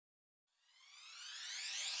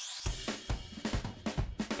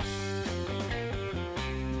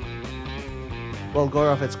Well,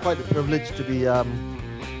 Gaurav, it's quite a privilege to be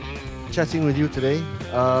chatting with you today.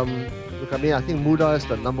 Look, I think Mudah is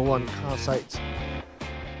the #1 car site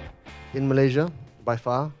in Malaysia by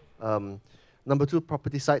far. #2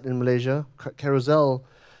 property site in Malaysia. Carousell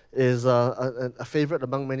is a favorite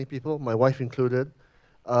among many people, my wife included.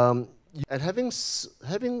 And having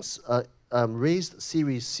raised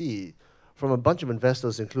Series C from a bunch of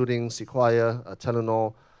investors, including Sequoia,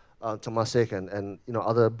 Telenor, Temasek, and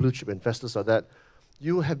other blue chip investors, are that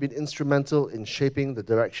you have been instrumental in shaping the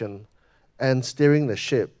direction and steering the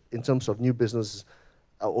ship in terms of new business,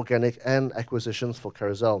 organic and acquisitions for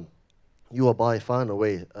Carousell. You are by far and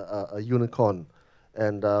away a unicorn,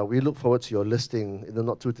 and we look forward to your listing in the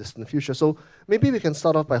not too distant future. So maybe we can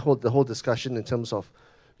start off by the whole discussion in terms of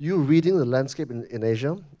you reading the landscape in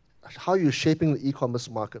Asia, how you're shaping the e-commerce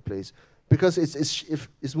marketplace, because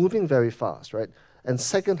it's moving very fast, right? And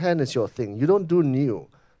secondhand is your thing. You don't do new.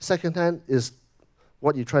 Secondhand is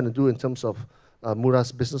what you're trying to do in terms of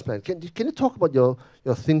Mudah's business plan. Can you talk about your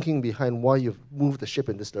thinking behind why you've moved the ship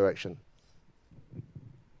in this direction?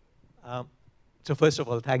 So first of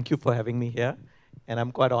all, thank you for having me here. And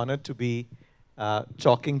I'm quite honored to be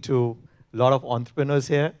talking to a lot of entrepreneurs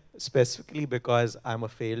here, specifically because I'm a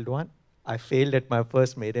failed one. I failed at my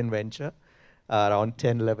first maiden venture around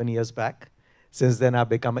 10, 11 years back. Since then, I've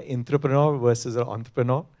become an entrepreneur versus an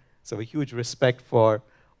entrepreneur. So a huge respect for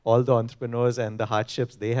all the entrepreneurs and the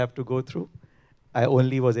hardships they have to go through. I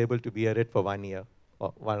only was able to be at it for 1 year,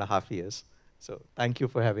 or 1.5 years. So thank you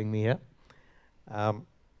for having me here.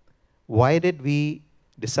 Why did we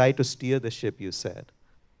decide to steer the ship, you said?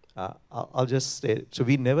 I'll just say, so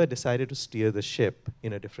we never decided to steer the ship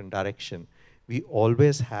in a different direction. We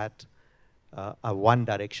always had a one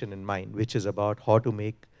direction in mind, which is about how to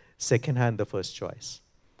make secondhand the first choice.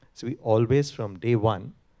 So we always, from day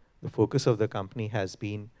one, the focus of the company has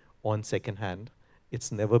been on secondhand.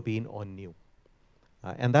 It's never been on new.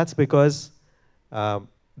 And that's because there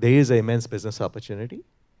is an immense business opportunity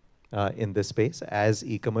in this space. As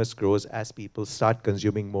e-commerce grows, as people start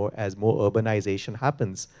consuming more, as more urbanization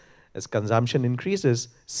happens, as consumption increases,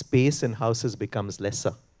 space in houses becomes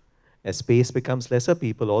lesser. As space becomes lesser,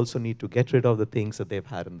 people also need to get rid of the things that they've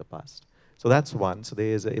had in the past. So that's one. So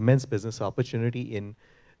there is an immense business opportunity in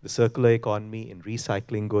the circular economy, in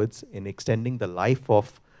recycling goods, in extending the life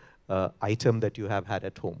of item that you have had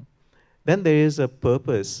at home. Then there is a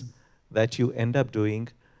purpose that you end up doing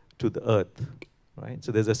to the earth, right?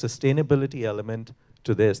 So there's a sustainability element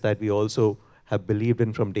to this that we also have believed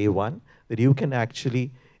in from day one, that you can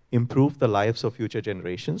actually improve the lives of future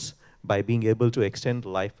generations by being able to extend the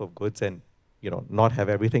life of goods and not have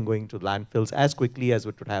everything going to landfills as quickly as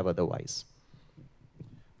it would have otherwise.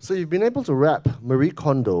 So you've been able to wrap Marie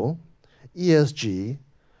Kondo, ESG,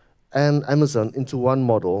 and Amazon into one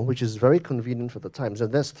model, which is very convenient for the times.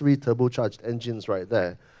 And that's 3 turbocharged engines right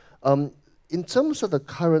there. In terms of the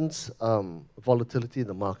current volatility in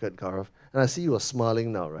the market, Gaurav, and I see you are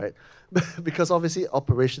smiling now, right? Because obviously,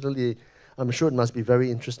 operationally, I'm sure it must be very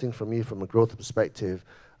interesting for me from a growth perspective.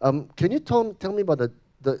 Can you tell me about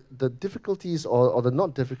the difficulties or the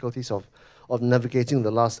not difficulties of navigating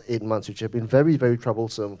the last 8 months, which have been very, very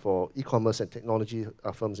troublesome for e-commerce and technology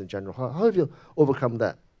firms in general? How have you overcome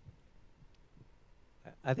that?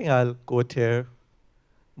 I think I'll quote here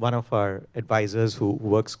one of our advisors who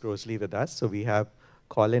works closely with us. So we have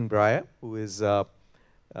Colin Breyer, who was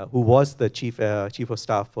the chief of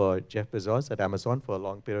staff for Jeff Bezos at Amazon for a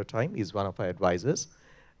long period of time. He's one of our advisors.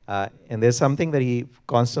 And there's something that he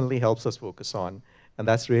constantly helps us focus on, and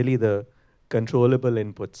that's really the controllable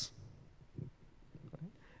inputs.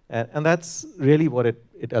 And that's really what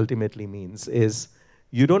it ultimately means, is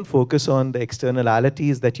you don't focus on the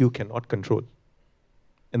externalities that you cannot control.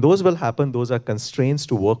 And those will happen. Those are constraints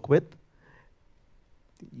to work with.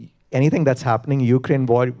 Anything that's happening, Ukraine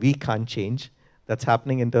war, we can't change. That's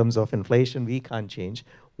happening in terms of inflation, we can't change.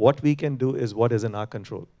 What we can do is what is in our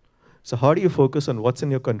control. So how do you focus on what's in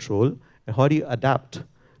your control, and how do you adapt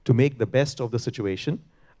to make the best of the situation?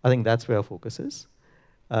 I think that's where our focus is.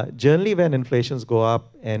 Generally, when inflations go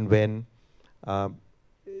up and when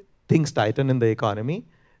things tighten in the economy,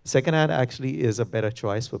 secondhand actually is a better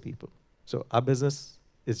choice for people. So our business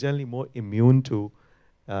is generally more immune to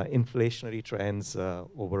inflationary trends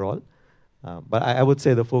overall. But I would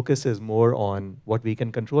say the focus is more on what we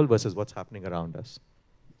can control versus what's happening around us.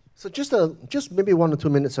 So just maybe 1 or 2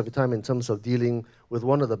 minutes of your time in terms of dealing with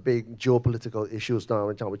one of the big geopolitical issues now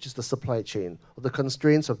in town, which is the supply chain, or the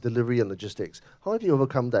constraints of delivery and logistics. How have you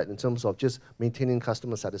overcome that in terms of just maintaining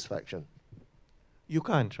customer satisfaction? You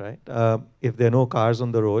can't, right? If there are no cars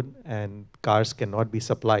on the road and cars cannot be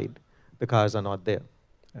supplied, the cars are not there.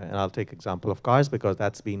 And I'll take example of cars because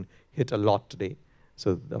that's been hit a lot today.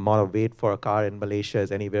 So the amount of wait for a car in Malaysia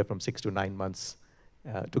is anywhere from 6 to 9 months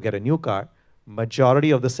to get a new car.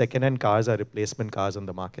 Majority of the second-hand cars are replacement cars on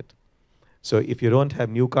the market. So if you don't have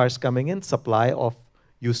new cars coming in, supply of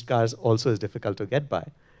used cars also is difficult to get by,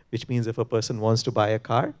 which means if a person wants to buy a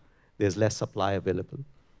car, there's less supply available.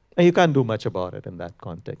 And you can't do much about it in that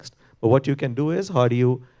context. But what you can do is, how do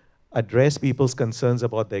you address people's concerns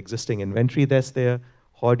about the existing inventory that's there?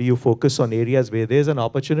 How do you focus on areas where there's an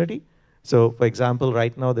opportunity? So for example,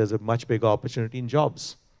 right now there's a much bigger opportunity in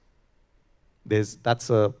jobs. That's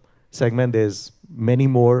a segment, there's many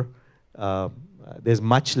more, there's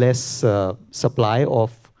much less supply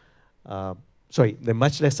of, there's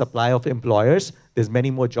much less supply of employers, there's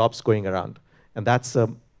many more jobs going around. And that's a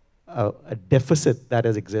deficit that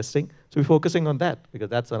is existing. So we're focusing on that because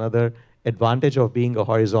that's another advantage of being a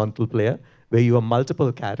horizontal player where you have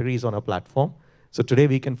multiple categories on a platform. So today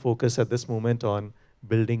we can focus at this moment on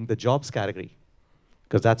building the jobs category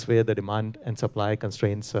because that's where the demand and supply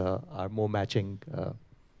constraints are more matching.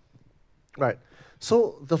 Right.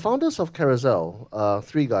 So the founders of Carousell,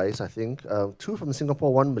 three guys, I think, two from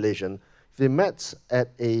Singapore, one Malaysian, they met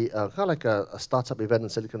at a kind of like a startup event in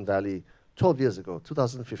Silicon Valley 12 years ago,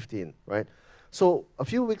 2015, right? So a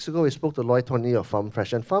few weeks ago, we spoke to Loy Tony of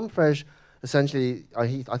FarmFresh, and FarmFresh, essentially, I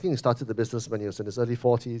think he started the business when he was in his early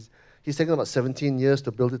 40s. He's taken about 17 years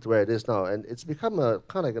to build it to where it is now, and it's become a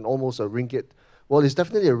kind of like almost a ringgit. Well, it's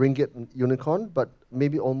definitely a ringgit unicorn, but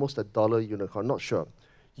maybe almost a dollar unicorn, not sure.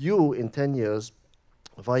 You, in 10 years,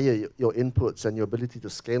 via your inputs and your ability to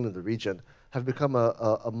scale in the region, have become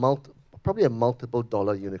probably a multiple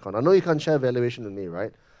dollar unicorn. I know you can't share valuation with me,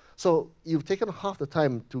 right? So you've taken half the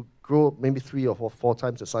time to grow maybe 3 or 4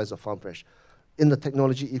 times the size of FarmFresh in the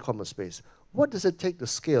technology e-commerce space. What does it take to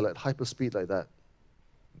scale at hyperspeed like that?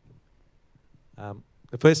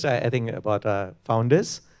 The first, I think, about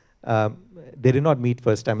founders, they did not meet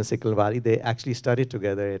first time in Silicon Valley. They actually studied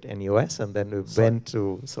together at NUS, and then we went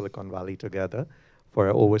to Silicon Valley together for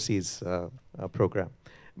an overseas program.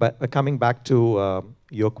 But coming back to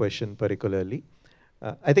your question particularly,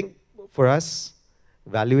 I think for us,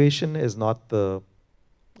 valuation is not the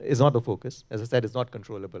focus. As I said, it's not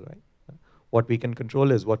controllable, right? What we can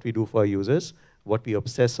control is what we do for our users, what we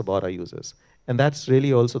obsess about our users. And that's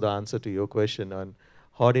really also the answer to your question on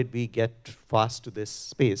how did we get fast to this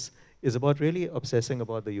space, is about really obsessing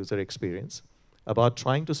about the user experience, about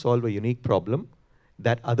trying to solve a unique problem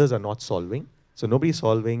that others are not solving. So nobody's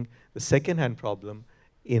solving the second-hand problem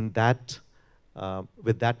in that,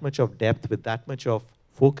 with that much of depth, with that much of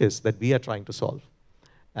focus that we are trying to solve.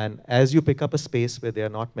 And as you pick up a space where there are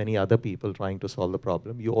not many other people trying to solve the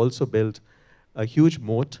problem, you also build a huge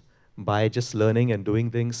moat by just learning and doing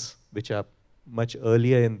things which are much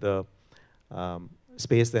earlier in the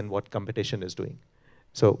space than what competition is doing.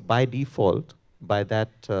 So by default, by that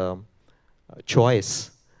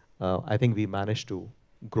choice, I think we managed to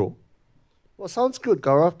grow. Well, sounds good,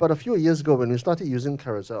 Gaurav, but a few years ago when we started using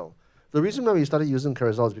Carousell, the reason why we started using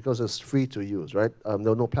Carousell is because it's free to use, right? There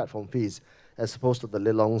were no platform fees as opposed to the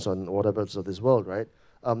Lelongs and whatever of this world, right?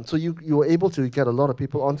 So you were able to get a lot of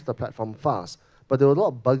people onto the platform fast, but there were a lot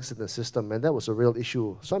of bugs in the system, and that was a real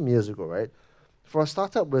issue some years ago, right? For a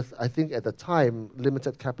startup with, I think at the time,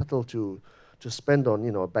 limited capital to spend on,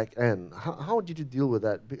 a back end, how did you deal with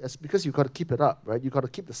that? Because you've got to keep it up, right? You've got to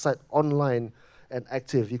keep the site online and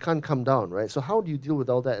active. You can't come down, right? So how do you deal with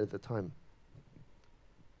all that at the time?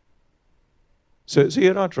 So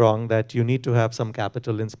you're not wrong that you need to have some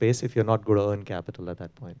capital in space if you're not going to earn capital at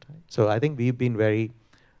that point. Right? So I think we've been very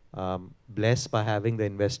blessed by having the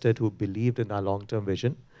investor who believed in our long-term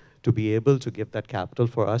vision to be able to give that capital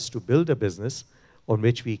for us to build a business on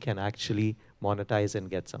which we can actually monetize and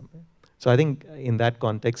get something. So I think in that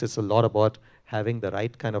context, it's a lot about having the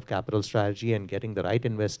right kind of capital strategy and getting the right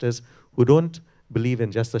investors who don't believe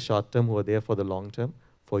in just the short term, who are there for the long term,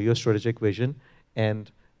 for your strategic vision,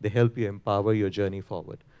 and they help you empower your journey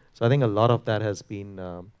forward. So I think a lot of that has been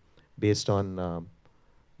based on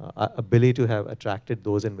our ability to have attracted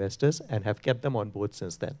those investors and have kept them on board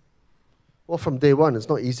since then. Well, from day one, it's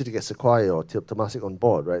not easy to get Sequoia or Temasek on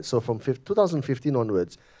board, right? So from 2015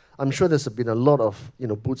 onwards, I'm sure there's been a lot of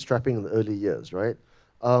bootstrapping in the early years, right?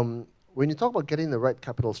 When you talk about getting the right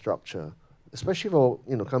capital structure, especially for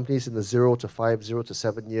companies in the 0 to 5, 0 to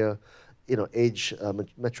 7 year age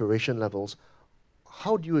maturation levels,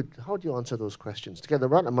 how do you answer those questions to get the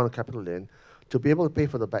right amount of capital in, to be able to pay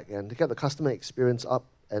for the back end, to get the customer experience up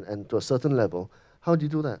and to a certain level? How do you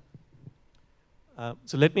do that?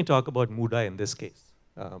 So let me talk about Mudah in this case,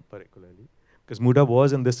 particularly. Because Mudah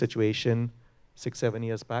was in this situation 6, 7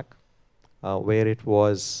 years back. where it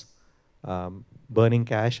was burning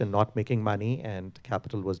cash and not making money, and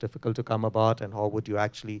capital was difficult to come about, and how would you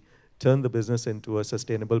actually turn the business into a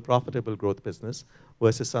sustainable, profitable growth business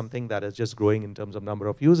versus something that is just growing in terms of number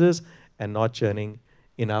of users and not churning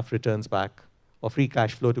enough returns back or free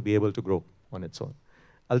cash flow to be able to grow on its own.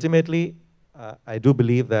 Ultimately, I do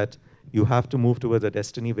believe that you have to move towards a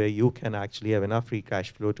destiny where you can actually have enough free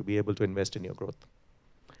cash flow to be able to invest in your growth.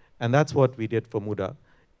 And that's what we did for Mudah,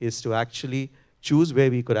 is to actually choose where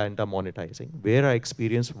we could end up monetizing, where our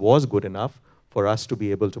experience was good enough for us to be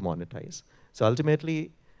able to monetize. So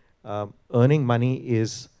ultimately, earning money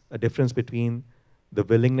is a difference between the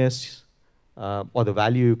willingness or the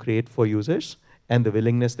value you create for users and the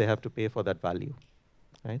willingness they have to pay for that value.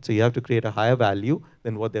 Right? So you have to create a higher value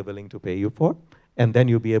than what they're willing to pay you for, and then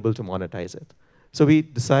you'll be able to monetize it. So we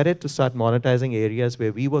decided to start monetizing areas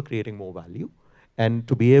where we were creating more value, and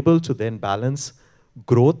to be able to then balance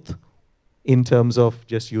growth in terms of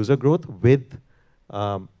just user growth with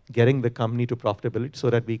getting the company to profitability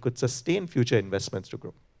so that we could sustain future investments to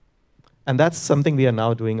grow. And that's something we are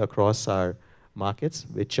now doing across our markets,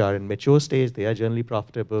 which are in mature stage. They are generally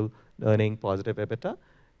profitable, earning positive EBITDA,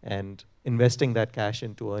 and investing that cash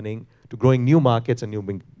into growing new markets and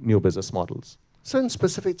new business models. So in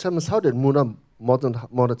specific terms, how did Mudah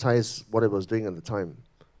monetize what it was doing at the time?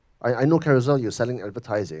 I know Carousell, you're selling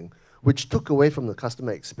advertising, which took away from the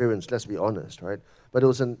customer experience, let's be honest, right? But it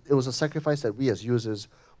was a sacrifice that we as users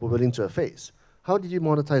were willing to face. How did you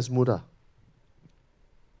monetize Mudah?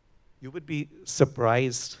 You would be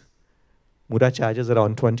surprised. Mudah charges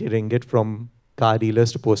around 20 ringgit from car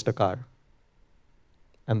dealers to post a car.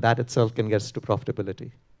 And that itself can get us to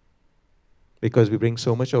profitability. Because we bring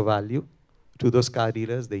so much of value to those car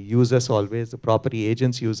dealers. They use us always. The property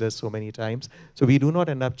agents use us so many times. So we do not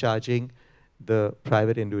end up charging the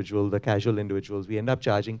private individual, the casual individuals. We end up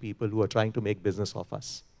charging people who are trying to make business off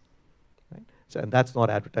us. Right? So, and that's not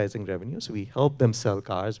advertising revenue. So we help them sell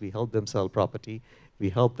cars. We help them sell property. We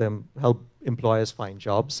help employers find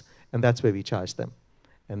jobs. And that's where we charge them.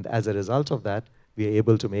 And as a result of that, we are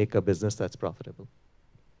able to make a business that's profitable.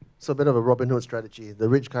 So a bit of a Robin Hood strategy. The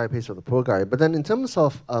rich guy pays for the poor guy. But then in terms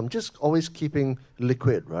of just always keeping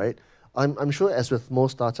liquid, right? I'm sure as with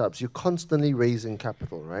most startups, you're constantly raising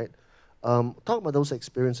capital, right? Talk about those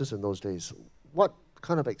experiences in those days. What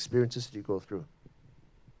kind of experiences did you go through?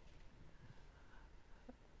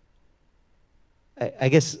 I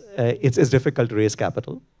guess it's difficult to raise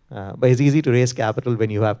capital, but it's easy to raise capital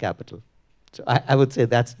when you have capital. So I would say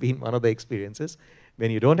that's been one of the experiences. When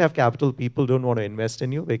you don't have capital, people don't want to invest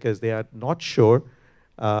in you because they are not sure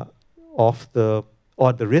of the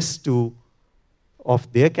risk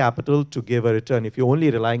of their capital to give a return. If you're only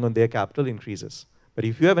relying on their capital, increases. But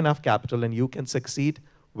if you have enough capital and you can succeed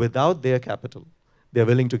without their capital, they're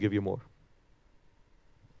willing to give you more.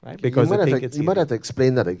 Right? Because they think it's easy. You might have to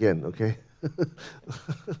explain that again, okay?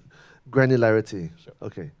 Granularity. Sure.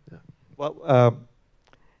 Okay. Yeah. Well,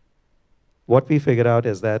 what we figured out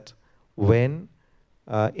is that when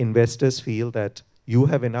investors feel that you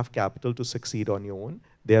have enough capital to succeed on your own,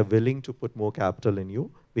 they are willing to put more capital in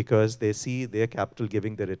you because they see their capital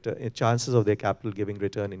giving the return, chances of their capital giving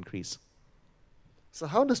return increase. So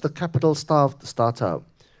how does the capital-starved startup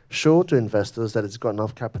show to investors that it's got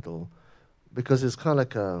enough capital? Because it's kind of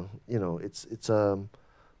like a,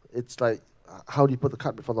 it's like, how do you put the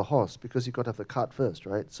cart before the horse? Because you've got to have the cart first,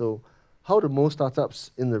 right? So how do most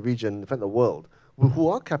startups in the region, in fact the world, who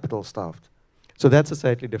are capital-starved? So that's a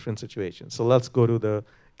slightly different situation. So let's go to the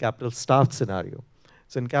capital-starved scenario.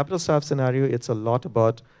 So in capital-starved scenario, it's a lot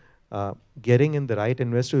about getting in the right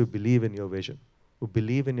investor who believe in your vision, who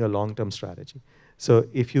believe in your long-term strategy. So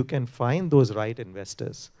if you can find those right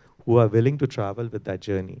investors who are willing to travel with that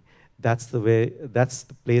journey, that's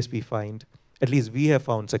the place we find, at least we have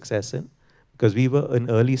found success in, because we were in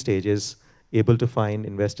early stages able to find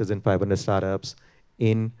investors in 500 startups,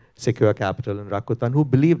 in Sequoia Capital and Rakuten who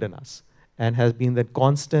believed in us, and has been that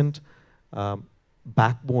constant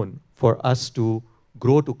backbone for us to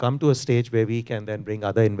grow, to come to a stage where we can then bring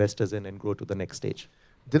other investors in and grow to the next stage.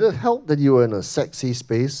 Did it help that you were in a sexy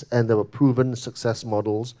space and there were proven success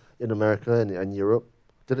models in America and Europe?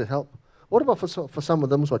 Did it help? What about for some of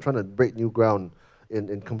them who are trying to break new ground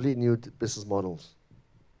in complete new business models?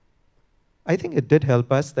 I think it did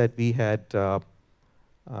help us that we had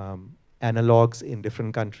analogs in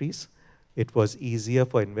different countries. It was easier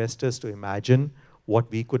for investors to imagine what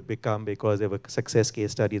we could become because there were success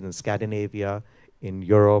case studies in Scandinavia, in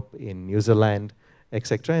Europe, in New Zealand,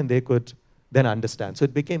 etc., and they could then understand. So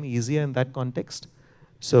it became easier in that context.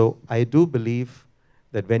 So I do believe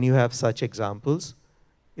that when you have such examples,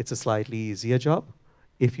 it's a slightly easier job.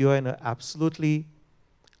 if you're in an absolutely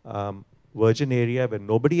virgin area where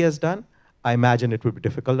nobody has done, I imagine it would be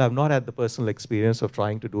difficult. I've not had the personal experience of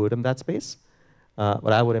trying to do it in that space,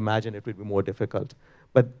 but I would imagine it would be more difficult.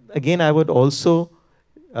 But again, I would also,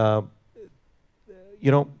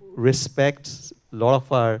 respect a lot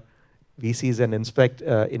of our VCs and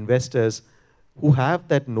investors who have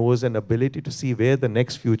that nose and ability to see where the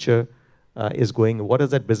next future is going. What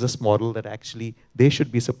is that business model that actually they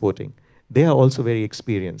should be supporting? They are also very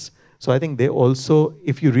experienced. So I think they also,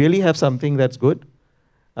 if you really have something that's good,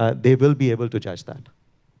 they will be able to judge that.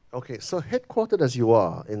 Okay, so headquartered as you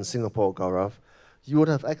are in Singapore, Gaurav, you would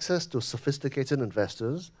have access to sophisticated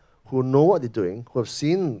investors who know what they're doing, who have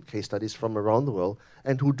seen case studies from around the world,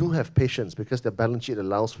 and who do have patience because their balance sheet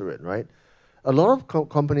allows for it, right? A lot of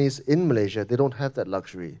companies in Malaysia, they don't have that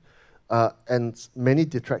luxury. And many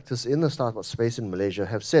detractors in the startup space in Malaysia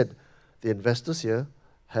have said the investors here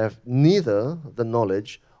have neither the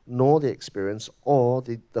knowledge nor the experience or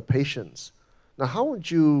the patience. Now, how would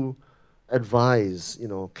you advise,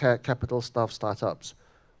 capital staff startups,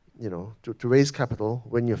 to raise capital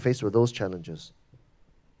when you're faced with those challenges?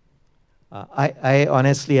 I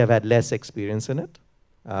honestly have had less experience in it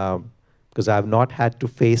because I have not had to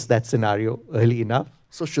face that scenario early enough.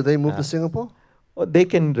 So should they move to Singapore? They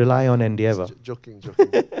can rely on Endeavor. Joking.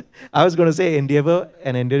 I was going to say Endeavor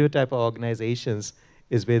and Endeavor type of organizations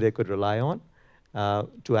is where they could rely on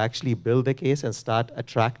to actually build the case and start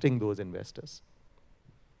attracting those investors.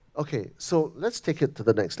 Okay, so let's take it to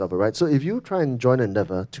the next level, right? So if you try and join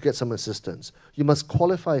Endeavor to get some assistance, you must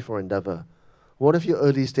qualify for Endeavor. What if you're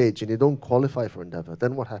early stage and you don't qualify for Endeavor?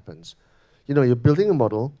 Then what happens? You're building a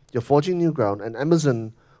model, you're forging new ground, and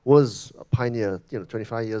Amazon was a pioneer,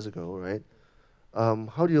 25 years ago, right?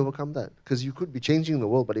 How do you overcome that? Because you could be changing the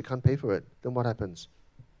world, but you can't pay for it. Then what happens?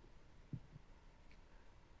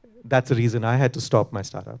 That's the reason I had to stop my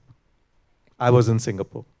startup. I was in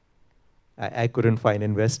Singapore. I couldn't find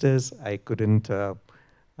investors. I couldn't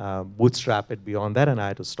bootstrap it beyond that, and I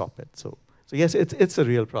had to stop it. So yes, it's a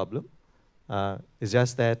real problem. It's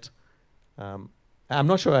just that I'm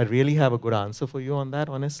not sure I really have a good answer for you on that,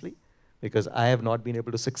 honestly, because I have not been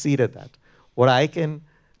able to succeed at that. What I can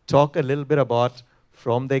talk a little bit about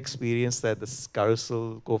from the experience that this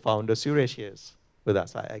Carousell co-founder Suresh is with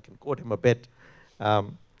us. I can quote him a bit.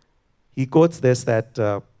 He quotes this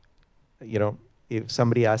that, if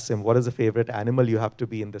somebody asks him, what is the favorite animal you have to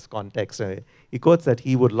be in this context? He quotes that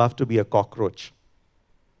he would love to be a cockroach.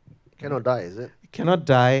 Cannot die, is it? Cannot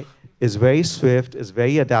die, is very swift, is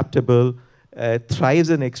very adaptable, thrives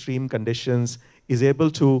in extreme conditions, is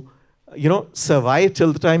able to, survive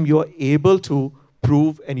till the time you're able to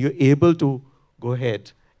prove and you're able to go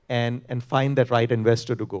ahead and find that right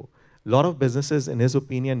investor to go. A lot of businesses, in his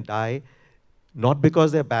opinion, die not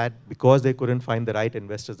because they're bad, because they couldn't find the right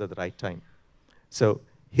investors at the right time. So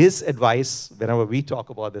his advice, whenever we talk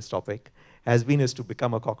about this topic, has been is to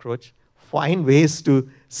become a cockroach, find ways to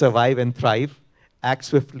survive and thrive, act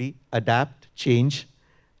swiftly, adapt, change,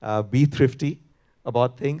 be thrifty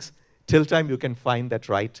about things, till time you can find that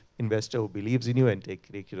right investor who believes in you and take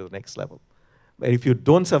you to the next level. But if you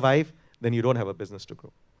don't survive, then you don't have a business to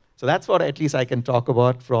grow. So that's what at least I can talk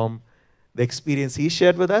about from the experience he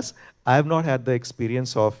shared with us. I have not had the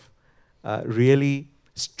experience of really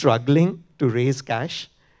struggling to raise cash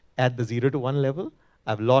at the 0 to 1 level.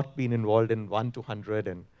 I've not been involved in 1 to 100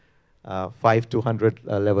 and 5 to 100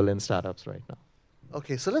 level in startups right now.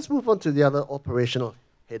 Okay, so let's move on to the other operational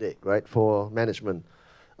headache, right, for management.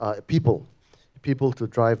 People to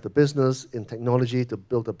drive the business, in technology, to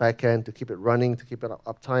build the back end, to keep it running, to keep it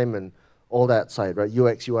uptime and all that side, right?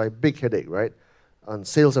 UX, UI, big headache, right? And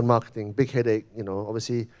sales and marketing, big headache,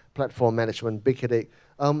 obviously platform management, big headache.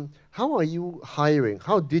 How are you hiring?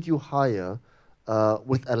 How did you hire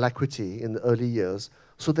with alacrity in the early years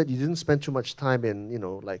so that you didn't spend too much time in,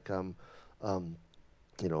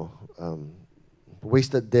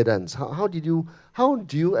 wasted dead ends? How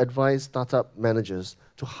do you advise startup managers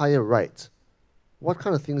to hire right? What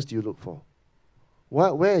kind of things do you look for?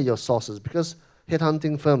 Where are your sources? Because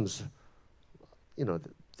headhunting firms, they're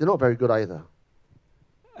not very good either.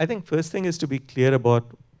 I think first thing is to be clear about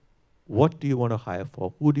what do you want to hire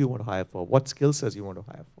for, who do you want to hire for, what skill sets you want to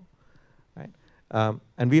hire for, right?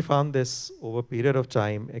 And we found this over a period of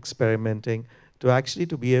time, experimenting,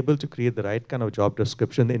 to be able to create the right kind of job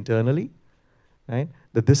description internally, right?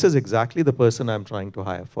 That this is exactly the person I'm trying to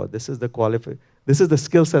hire for. This is the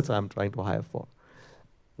skill sets I'm trying to hire for.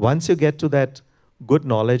 Once you get to that good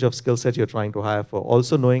knowledge of skill set you're trying to hire for,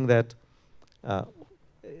 also knowing that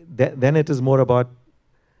then it is more about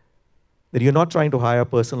that you're not trying to hire a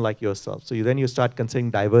person like yourself. So you start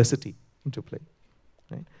considering diversity into play.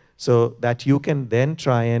 Right? so that you can then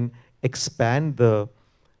try and expand the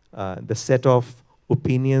set of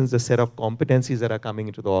opinions, the set of competencies that are coming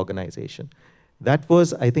into the organization. That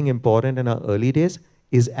was, I think, important in our early days,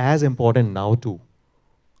 is as important now too,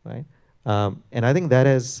 right? And I think that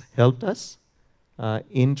has helped us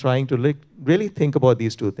in trying to really think about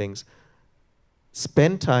these two things.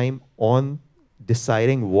 Spend time on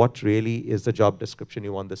deciding what really is the job description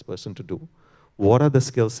you want this person to do. What are the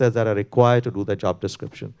skill sets that are required to do the job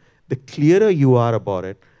description? The clearer you are about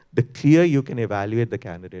it, the clearer you can evaluate the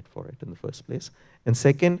candidate for it in the first place. And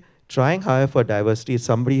second, try and hire for diversity,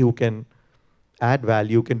 somebody who can add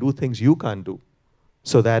value, can do things you can't do,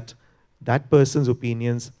 so that that person's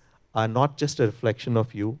opinions are not just a reflection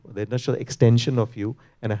of you, they're not just an extension of you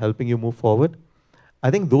and are helping you move forward. I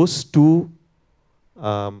think those two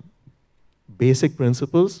basic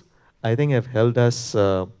principles, I think, have held us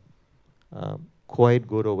quite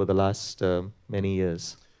good over the last many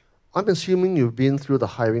years. I'm assuming you've been through the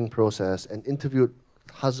hiring process and interviewed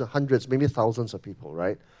hundreds, maybe thousands of people,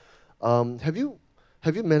 right? Have you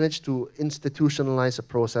managed to institutionalize a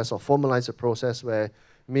process or formalize a process where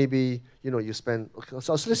maybe you spend?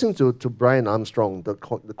 So I was listening to Brian Armstrong, the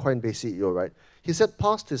Coinbase CEO, right? He said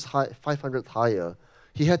past his 500th hire,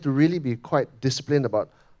 he had to really be quite disciplined about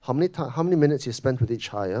how many minutes he spent with each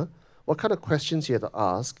hire, what kind of questions he had to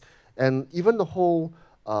ask, and even the whole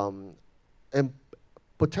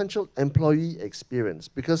potential employee experience.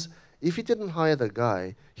 Because if he didn't hire the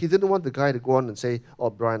guy, he didn't want the guy to go on and say,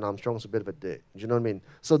 "Oh, Brian Armstrong's a bit of a dick." Do you know what I mean?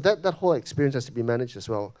 So that whole experience has to be managed as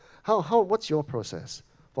well. What's your process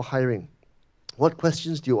for hiring? What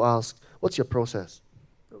questions do you ask? What's your process?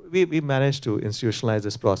 We managed to institutionalize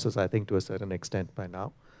this process, I think, to a certain extent by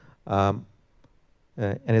now.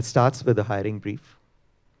 And it starts with the hiring brief,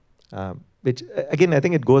 which, again, I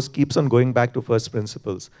think it keeps on going back to first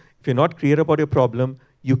principles. If you're not clear about your problem,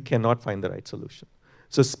 you cannot find the right solution.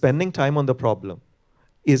 So spending time on the problem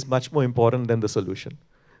is much more important than the solution.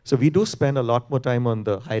 So we do spend a lot more time on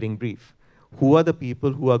the hiring brief. Who are the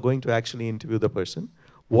people who are going to actually interview the person?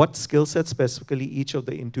 What skill set specifically each of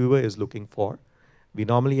the interviewer is looking for? We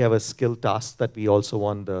normally have a skill task that we also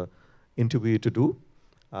want the interviewer to do.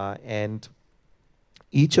 And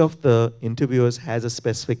each of the interviewers has a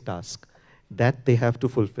specific task that they have to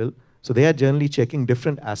fulfill. So they are generally checking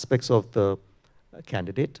different aspects of the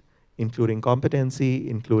candidate, including competency,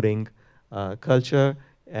 including culture,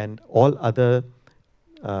 and all other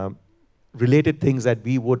related things that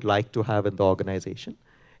we would like to have in the organization.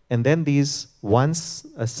 And then once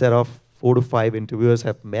a set of 4 to 5 interviewers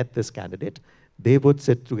have met this candidate, they would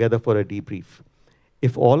sit together for a debrief.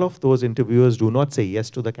 If all of those interviewers do not say yes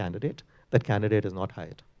to the candidate, that candidate is not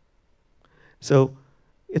hired. So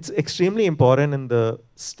it's extremely important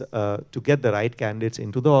to get the right candidates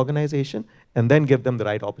into the organization and then give them the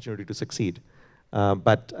right opportunity to succeed.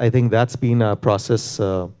 But I think that's been a process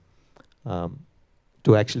to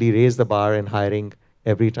actually raise the bar in hiring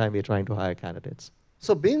every time we're trying to hire candidates.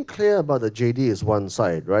 So being clear about the JD is one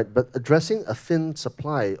side, right? But addressing a thin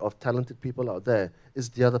supply of talented people out there is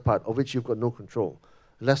the other part, of which you've got no control,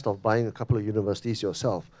 less of buying a couple of universities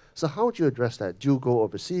yourself. So how do you address that? Do you go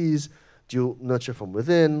overseas? Do you nurture from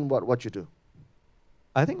within? What you do?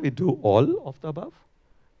 I think we do all of the above.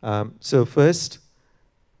 So first,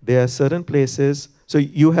 there are certain places. So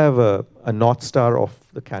you have a North Star of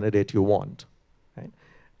the candidate you want,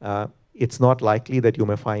 right? It's not likely that you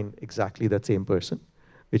may find exactly that same person,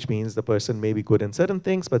 which means the person may be good in certain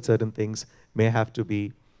things, but certain things may have to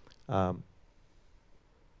be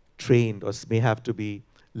trained or may have to be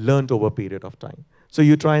learned over a period of time. So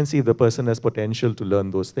you try and see if the person has potential to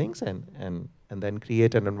learn those things and then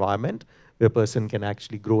create an environment where a person can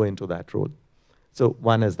actually grow into that role. So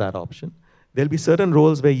one is that option. There'll be certain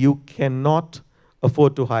roles where you cannot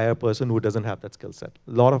afford to hire a person who doesn't have that skill set.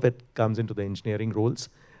 A lot of it comes into the engineering roles.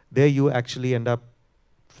 There you actually end up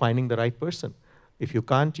finding the right person. If you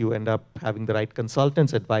can't, you end up having the right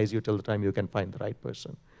consultants advise you till the time you can find the right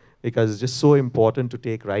person. Because it's just so important to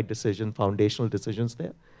take right decisions, foundational decisions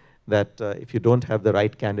there, that if you don't have the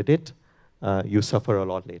right candidate, you suffer a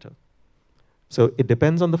lot later. So it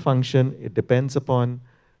depends on the function, it depends upon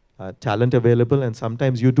talent available, and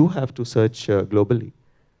sometimes you do have to search globally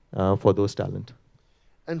for those talent.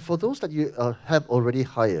 And for those that you have already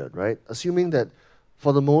hired, right, assuming that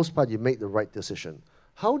for the most part you make the right decision,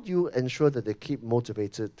 how do you ensure that they keep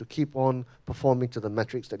motivated to keep on performing to the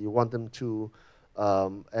metrics that you want them to,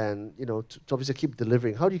 and to obviously keep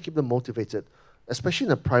delivering? How do you keep them motivated, especially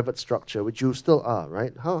in a private structure, which you still are,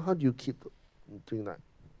 right? How do you keep doing that?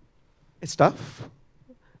 It's tough.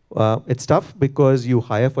 It's tough because you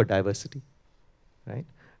hire for diversity, right?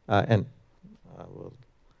 And we'll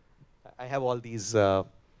I have all these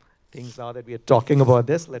things now that we are talking about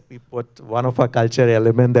this. Let me put one of our culture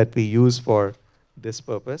element that we use for this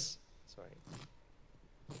purpose. Sorry.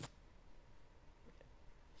 So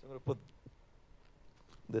I'm going to put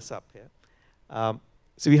this up here.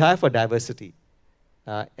 So we hire for diversity.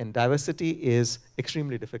 And diversity is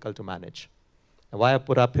extremely difficult to manage. And why I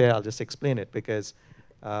put up here, I'll just explain it, because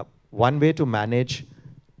one way to manage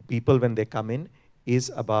people when they come in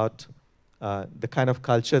is about the kind of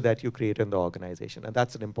culture that you create in the organization, and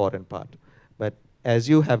that's an important part. But as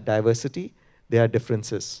you have diversity, there are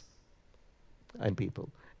differences in people.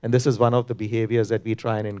 And this is one of the behaviors that we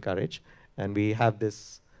try and encourage. And we have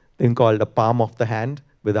this thing called the palm of the hand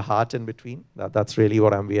with a heart in between. That's really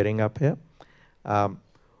what I'm wearing up here,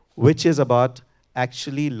 which is about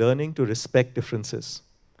actually learning to respect differences,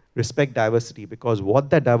 respect diversity, because what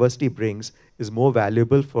that diversity brings is more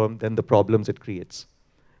valuable than the problems it creates.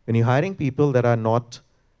 When you're hiring people that are not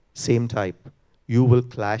same type, you will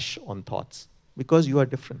clash on thoughts because you are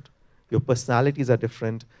different. Your personalities are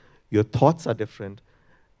different, your thoughts are different.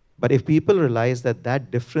 But if people realize that that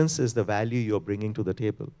difference is the value you're bringing to the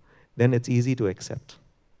table, then it's easy to accept.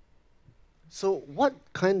 So what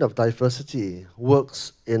kind of diversity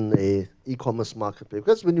works in a e-commerce marketplace?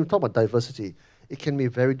 Because when you talk about diversity, it can be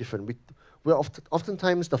very different.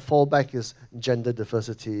 Oftentimes the fallback is gender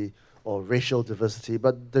diversity or racial diversity,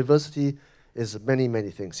 but diversity is many, many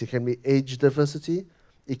things. It can be age diversity,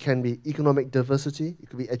 it can be economic diversity, it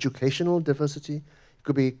could be educational diversity, it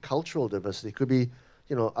could be cultural diversity, it could be,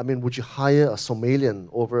 would you hire a Somalian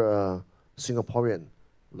over a Singaporean?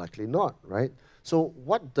 Likely not, right? So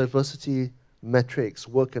what diversity metrics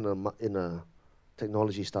work in a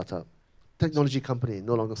technology startup? Technology company,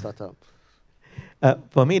 no longer startup.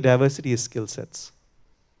 For me, diversity is skill sets.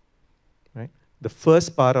 Right? The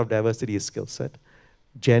first part of diversity is skill set.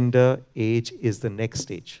 Gender, age is the next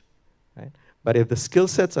stage. Right? But if the skill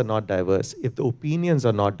sets are not diverse, if the opinions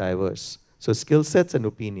are not diverse, so skill sets and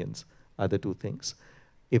opinions are the two things.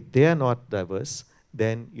 If they are not diverse,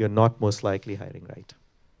 then you're not most likely hiring right.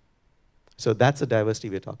 So that's the diversity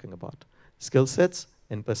we're talking about. Skill sets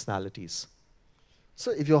and personalities. So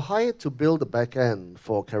if you're hired to build the back end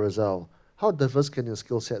for Carousell, how diverse can your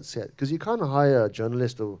skill set set? Because you can't hire a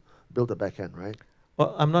journalist to build the back end, right?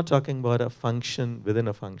 Well, I'm not talking about a function within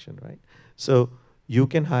a function, right? So you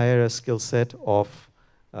can hire a skill set of,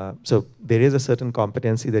 so there is a certain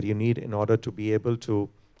competency that you need in order to be able to,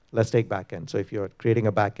 let's take backend. So if you're creating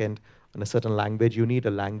a backend on a certain language, you need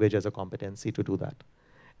a language as a competency to do that.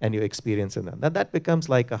 And your experience in that. That becomes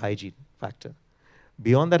like a hygiene factor.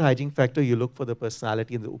 Beyond that hygiene factor, you look for the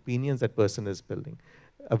personality and the opinions that person is building.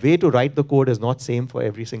 A way to write the code is not same for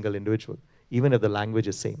every single individual, even if the language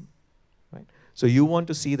is same. Right? So you want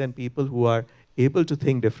to see then people who are able to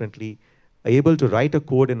think differently, are able to write a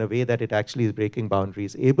code in a way that it actually is breaking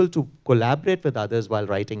boundaries, able to collaborate with others while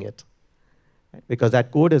writing it. Right? Because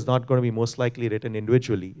that code is not going to be most likely written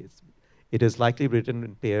individually. It is likely written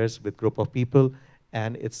in pairs with group of people,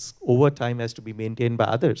 and it's over time has to be maintained by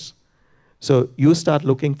others. So you start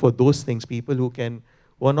looking for those things, people who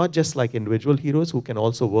are not just like individual heroes, who can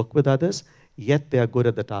also work with others, yet they are good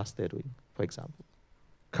at the task they're doing, for example.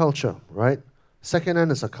 Culture, right?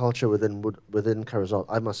 Second-hand is a culture within Carousell.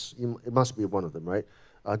 It must be one of them, right?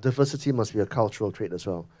 Diversity must be a cultural trait as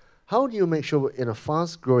well. How do you make sure in a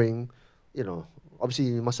fast-growing, obviously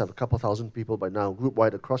you must have a couple thousand people by now,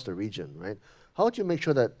 group-wide across the region, right? How do you make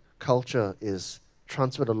sure that culture is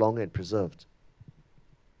transferred along and preserved?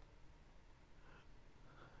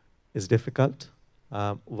 It's difficult.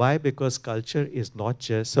 Why? Because culture is not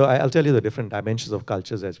just, so I'll tell you the different dimensions of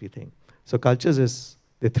cultures as we think. So cultures is,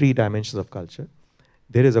 the three dimensions of culture.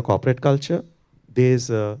 There is a corporate culture, there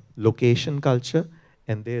is a location culture,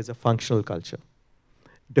 and there is a functional culture.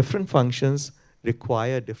 Different functions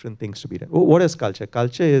require different things to be done. What is culture?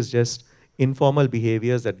 Culture is just informal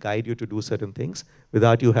behaviors that guide you to do certain things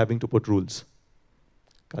without you having to put rules.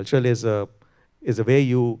 Cultural is a way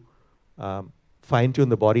you fine-tune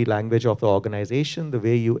the body language of the organization, the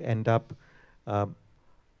way you end up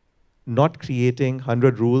not creating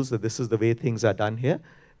 100 rules that this is the way things are done here.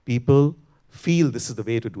 People feel this is the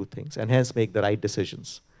way to do things and hence make the right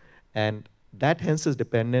decisions. And that hence is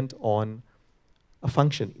dependent on a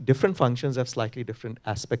function. Different functions have slightly different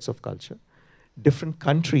aspects of culture. Different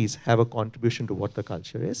countries have a contribution to what the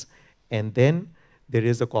culture is. And then there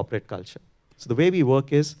is a corporate culture. So the way we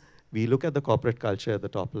work is we look at the corporate culture at the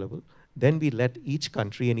top level. Then we let each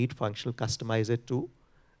country and each function customize it to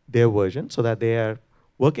their version so that they are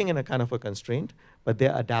working in a kind of a constraint, but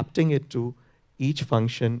they're adapting it to each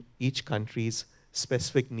function, each country's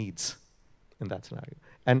specific needs in that scenario.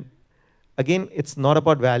 And again, it's not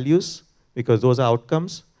about values. because those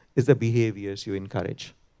outcomes is the behaviors you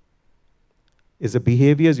encourage. Is the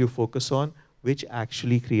behaviors you focus on which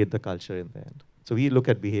actually create the culture in the end. So we look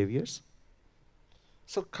at behaviors.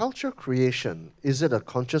 So culture creation, is it a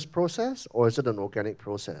conscious process or is it an organic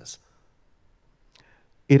process?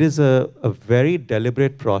 It is a very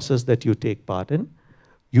deliberate process that you take part in.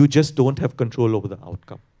 You just don't have control over the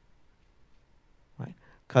outcome. Right?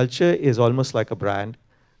 Culture is almost like a brand,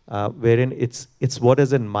 wherein it's what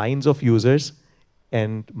is in minds of users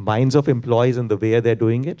and minds of employees and the way they're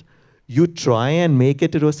doing it. You try and make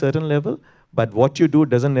it to a certain level, but what you do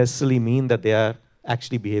doesn't necessarily mean that they are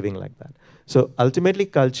actually behaving like that. So ultimately,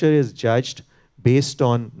 culture is judged based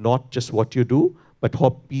on not just what you do, but how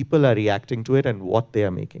people are reacting to it and what they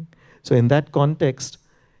are making. So in that context,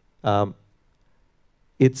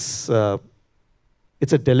 it's a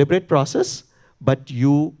deliberate process, but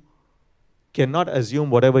you cannot assume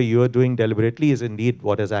whatever you're doing deliberately is indeed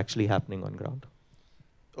what is actually happening on ground.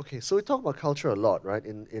 Okay, so we talk about culture a lot, right,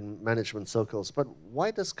 in management circles, but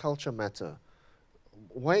why does culture matter?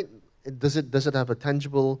 Why does it have a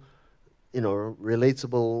tangible,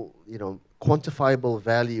 relatable, quantifiable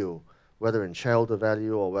value, whether in shareholder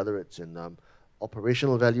value or whether it's in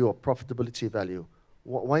operational value or profitability value?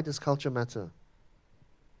 Why does culture matter?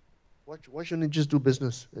 Why shouldn't it just do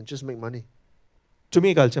business and just make money? To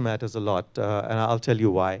me, culture matters a lot, and I'll tell you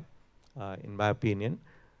why, in my opinion.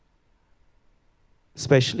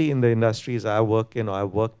 Especially in the industries I work in or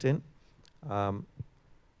I've worked in,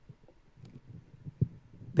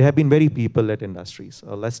 there have been very people-led industries.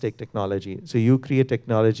 Let's take technology. So you create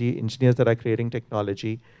technology, engineers that are creating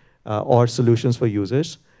technology or solutions for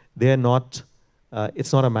users. They're not,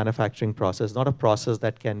 it's not a manufacturing process, not a process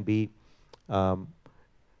that can be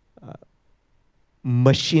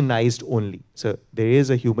machinized only. So there is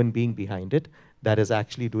a human being behind it that is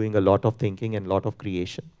actually doing a lot of thinking and a lot of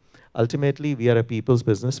creation. Ultimately, we are a people's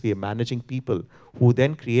business. We are managing people who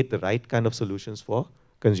then create the right kind of solutions for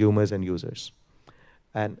consumers and users.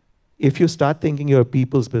 And if you start thinking you're a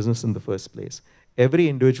people's business in the first place, every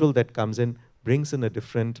individual that comes in brings in a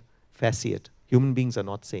different facet. Human beings are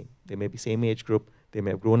not same. They may be same age group. They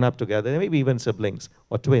may have grown up together. They may be even siblings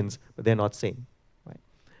or twins, but they're not same. Right?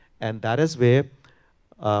 And that is where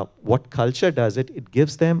what culture does it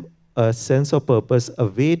gives them a sense of purpose, a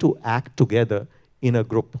way to act together in a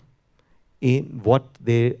group. In what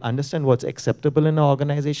they understand what's acceptable in an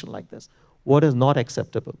organization like this, what is not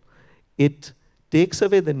acceptable. It takes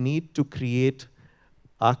away the need to create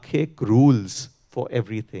archaic rules for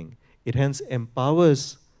everything. It hence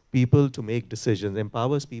empowers people to make decisions,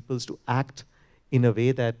 empowers people to act in a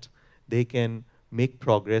way that they can make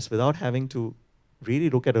progress without having to really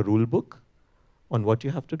look at a rule book on what you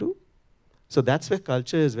have to do. So that's where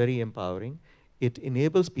culture is very empowering. It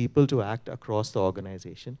enables people to act across the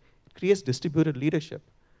organization. Creates distributed leadership,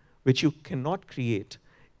 which you cannot create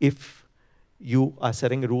if you are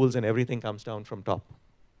setting rules and everything comes down from top.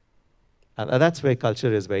 And that's where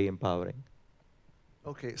culture is very empowering.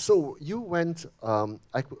 Okay, so you went,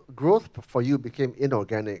 growth for you became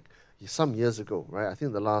inorganic some years ago, right? I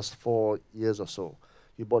think the last 4 years or so.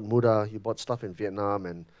 You bought Mudah, you bought stuff in Vietnam,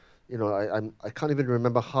 and I can't even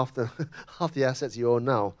remember half the assets you own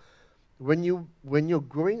now. When you're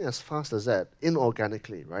growing as fast as that,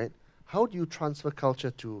 inorganically, right? How do you transfer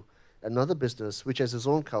culture to another business which has its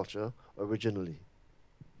own culture originally?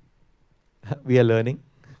 We are learning.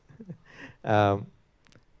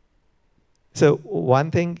 So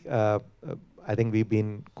one thing I think we've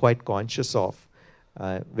been quite conscious of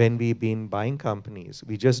when we've been buying companies,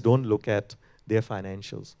 we just don't look at their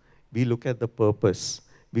financials. We look at the purpose.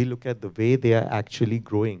 We look at the way they are actually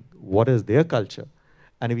growing. What is their culture?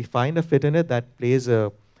 And if we find a fit in it, that plays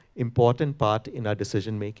an important part in our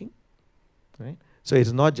decision making. Right? So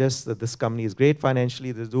it's not just that this company is great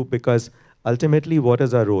financially, they do, because ultimately, what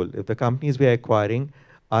is our role? If the companies we are acquiring,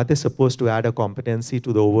 are they supposed to add a competency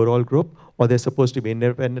to the overall group, or they're supposed to be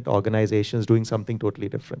independent organizations doing something totally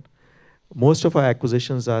different? Most of our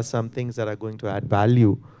acquisitions are some things that are going to add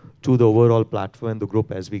value to the overall platform and the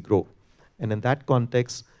group as we grow. And in that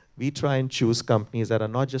context, we try and choose companies that are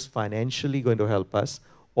not just financially going to help us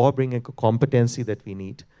or bring a competency that we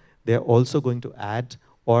need. They're also going to add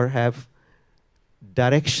or have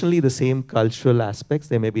directionally the same cultural aspects.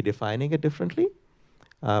 They may be defining it differently,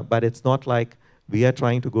 but it's not like we are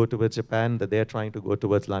trying to go towards Japan, that they're trying to go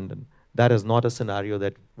towards London. That is not a scenario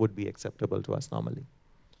that would be acceptable to us normally.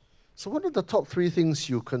 So what are the top 3 things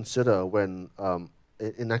you consider when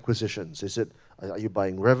in acquisitions? Are you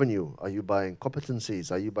buying revenue? Are you buying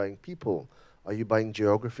competencies? Are you buying people? Are you buying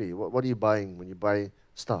geography? What are you buying when you buy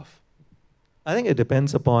stuff? I think it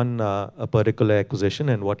depends upon a particular acquisition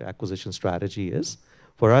and what acquisition strategy is.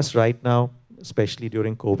 For us right now, especially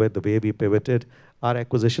during COVID, the way we pivoted, our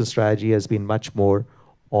acquisition strategy has been much more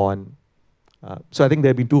on, so I think there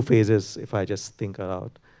have been two phases if I just think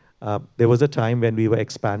out. There was a time when we were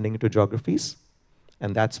expanding into geographies,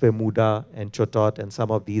 and that's where Mudah and Cho Tot and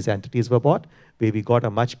some of these entities were bought, where we got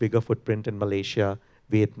a much bigger footprint in Malaysia,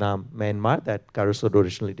 Vietnam, Myanmar that Carousell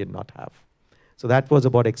originally did not have. So that was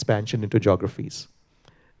about expansion into geographies.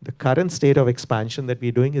 The current state of expansion that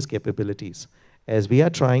we're doing is capabilities. As we are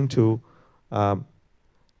trying to,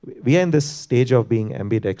 we are in this stage of being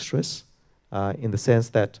ambidextrous in the sense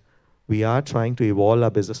that we are trying to evolve our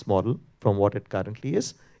business model from what it currently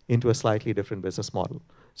is into a slightly different business model.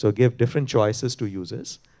 So give different choices to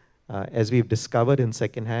users. As we've discovered in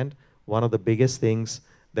secondhand, one of the biggest things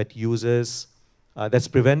that users, that's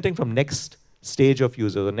preventing from next stage of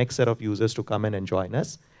users, the next set of users to come in and join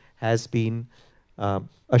us, has been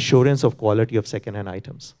assurance of quality of secondhand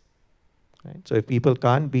items. Right? So if people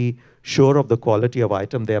can't be sure of the quality of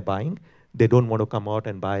item they're buying, they don't want to come out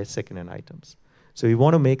and buy secondhand items. So we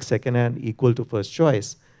want to make secondhand equal to first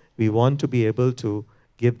choice. We want to be able to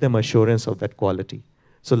give them assurance of that quality.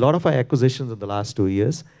 So a lot of our acquisitions in the last 2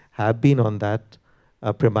 years have been on that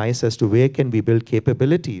premise as to where can we build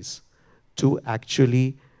capabilities to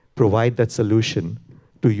actually provide that solution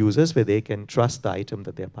to users where they can trust the item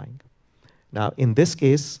that they're buying. Now, in this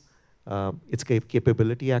case, it's a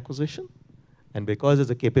capability acquisition. And because it's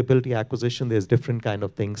a capability acquisition, there's different kind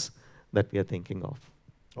of things that we are thinking of.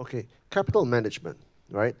 Okay, capital management,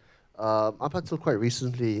 right? Up until quite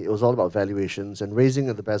recently, it was all about valuations and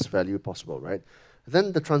raising the best value possible, right?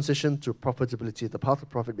 Then the transition to profitability, the path to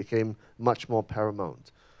profit became much more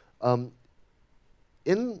paramount.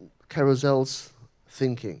 In Carousell's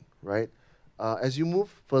thinking, right, as you move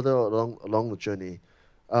further along the journey,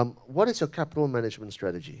 what is your capital management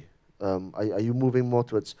strategy? Are you moving more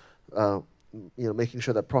towards making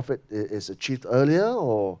sure that profit is achieved earlier,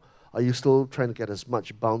 or are you still trying to get as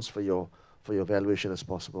much bounce for your valuation as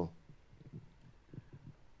possible?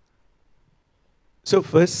 So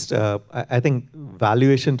first, I think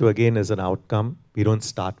valuation to again is an outcome. We don't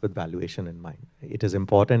start with valuation in mind. It is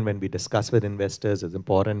important when we discuss with investors, it's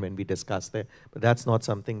important when we discuss there, but that's not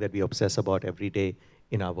something that we obsess about every day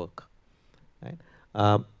in our work. Right?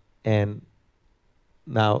 And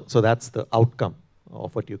now, so that's the outcome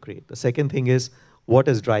of what you create. The second thing is, what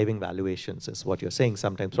is driving valuations is what you're saying.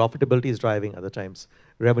 Sometimes profitability is driving, other times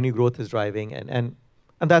revenue growth is driving, and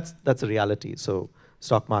that's a reality. So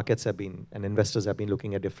stock markets have been, and investors have been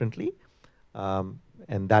looking at differently.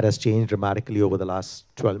 And that has changed dramatically over the last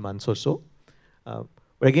 12 months or so.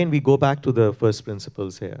 But again, we go back to the first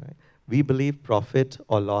principles here. Right? We believe profit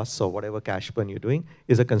or loss or whatever cash burn you're doing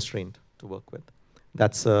is a constraint to work with.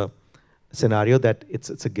 That's a scenario that it's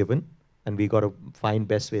a given, and we got to find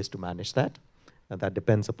best ways to manage that. And that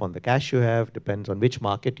depends upon the cash you have, depends on which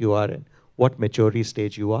market you are and what maturity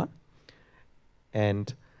stage you are.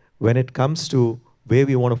 And when it comes to where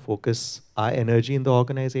we want to focus our energy in the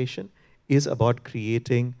organization is about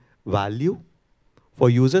creating value for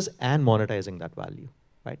users and monetizing that value,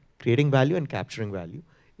 right? Creating value and capturing value.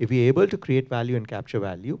 If we're able to create value and capture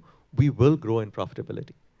value, we will grow in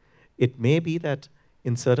profitability. It may be that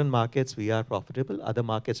in certain markets we are profitable, other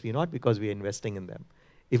markets we're not because we're investing in them.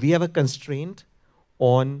 If we have a constraint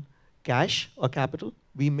on cash or capital,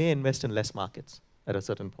 we may invest in less markets at a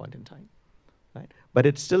certain point in time, right? But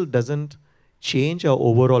it still doesn't change our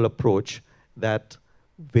overall approach that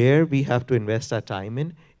where we have to invest our time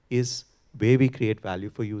in is where we create value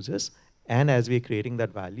for users, and as we're creating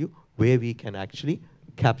that value, where we can actually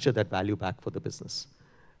capture that value back for the business.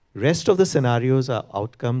 Rest of the scenarios are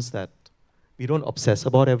outcomes that we don't obsess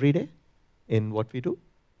about every day in what we do.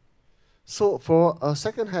 So for a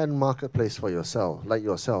second-hand marketplace for yourself, like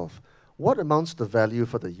yourself, what amounts to value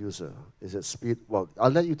for the user? Is it speed? Well,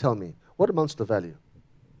 I'll let you tell me. What amounts to value?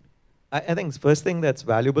 I think the first thing that's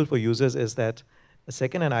valuable for users is that a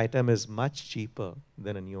second-hand item is much cheaper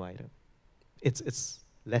than a new item. It's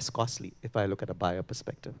less costly if I look at a buyer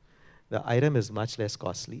perspective. The item is much less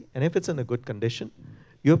costly, and if it's in a good condition,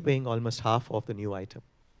 you're paying almost half of the new item.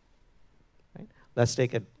 Right? Let's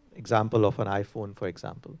take an example of an iPhone, for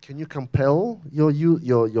example. Can you compel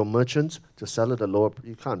your merchants to sell it at lower?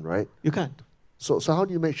 You can't, right? You can't. So how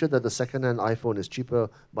do you make sure that the second-hand iPhone is cheaper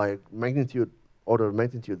by order of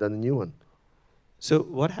magnitude than the new one? So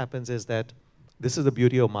what happens is that this is the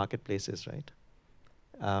beauty of marketplaces, right?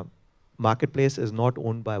 Marketplace is not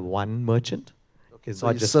owned by one merchant. It's So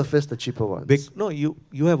not you just surface the cheaper ones. no,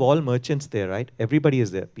 you have all merchants there, right? Everybody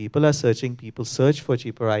is there. People are searching. People search for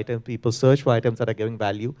cheaper items. People search for items that are giving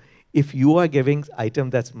value. If you are giving item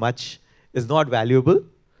that's is not valuable,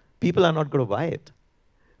 people are not going to buy it.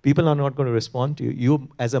 People are not going to respond to you. You,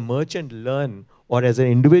 as a merchant, learn, or as an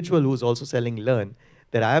individual who's also selling, learn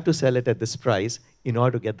that I have to sell it at this price in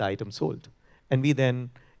order to get the item sold. And we then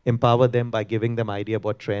empower them by giving them idea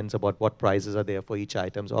about trends, about what prices are there for each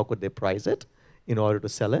item, how could they price it in order to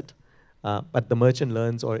sell it. But the merchant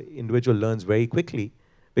learns, or individual learns very quickly,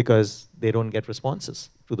 because they don't get responses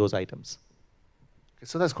to those items.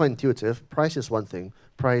 So that's quite intuitive. Price is one thing,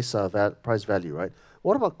 price value, right?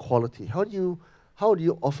 What about quality? How do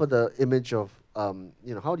you offer the image of,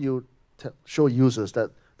 how do you show users that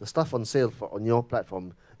the stuff on sale on your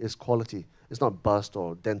platform is quality? It's not bust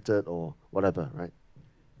or dented or whatever, right?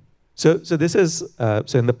 So this is,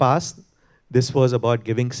 so in the past, this was about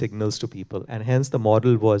giving signals to people, and hence the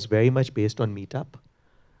model was very much based on meetup,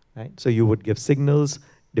 right? So you would give signals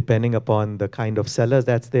depending upon the kind of sellers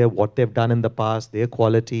that's there, what they've done in the past, their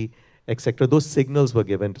quality, etc. Those signals were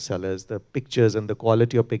given to sellers. The pictures and the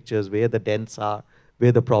quality of pictures, where the dents are,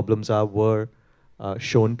 where the problems are, were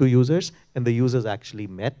shown to users, and the users actually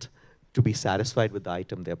met to be satisfied with the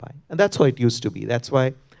item they're buying. And that's how it used to be. That's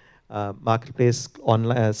why marketplace,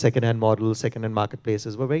 online, second-hand models, second-hand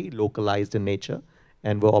marketplaces were very localized in nature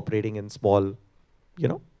and were operating in small,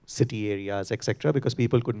 city areas, etc., because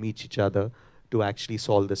people could meet each other to actually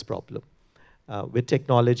solve this problem. With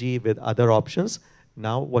technology, with other options,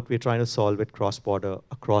 now what we're trying to solve with cross-border,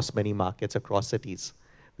 across many markets, across cities,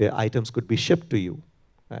 where items could be shipped to you.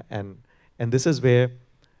 And this is where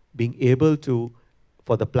being able to,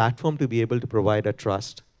 for the platform to be able to provide a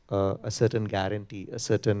trust, a certain guarantee, a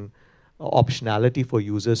certain optionality for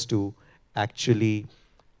users to actually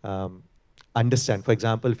understand. For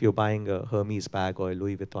example, if you're buying a Hermes bag or a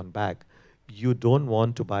Louis Vuitton bag, you don't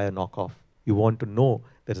want to buy a knockoff. You want to know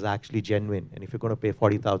that it's actually genuine. And if you're going to pay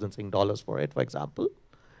 40,000 Sing dollars for it, for example,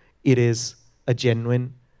 it is a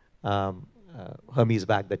genuine Hermes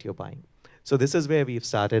bag that you're buying. So this is where we've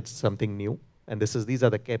started something new. And these are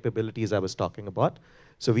the capabilities I was talking about.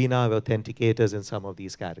 So we now have authenticators in some of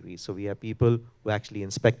these categories. So we have people who actually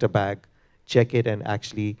inspect a bag, check it, and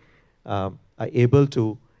actually are able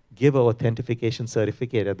to give an authentication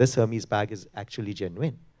certificate that this Hermes bag is actually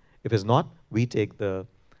genuine. If it's not, we take the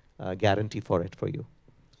guarantee for it for you.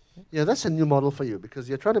 Yeah, that's a new model for you, because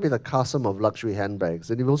you're trying to be the Qasim of luxury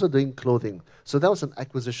handbags, and you're also doing clothing. So that was an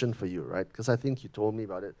acquisition for you, right? Because I think you told me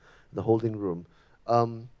about it, the holding room.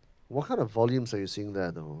 What kind of volumes are you seeing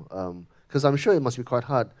there, though? Because I'm sure it must be quite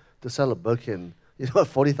hard to sell a Birkin, at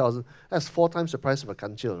 40,000. That's 4 times the price of a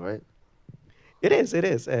Kanchil, right? It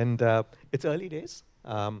is, and it's early days.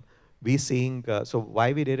 We're seeing, so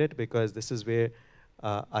why we did it, because this is where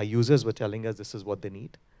our users were telling us this is what they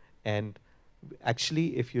need. And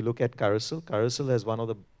actually, if you look at Carousell has one of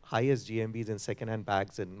the highest GMVs in second-hand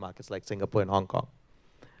bags in markets like Singapore and Hong Kong.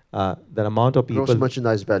 The amount of people... Gross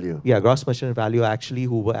merchandise value. Yeah, gross merchandise value, actually,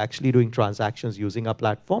 who were actually doing transactions using our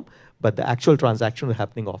platform, but the actual transaction was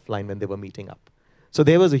happening offline when they were meeting up. So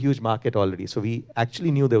there was a huge market already. So we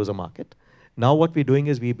actually knew there was a market. Now what we're doing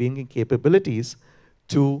is we're bringing capabilities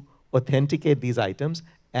to authenticate these items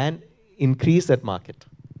and increase that market.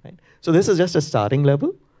 Right? So this is just a starting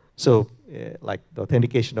level. So like the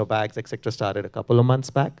authentication of bags, etc., started a couple of months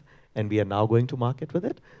back, and we are now going to market with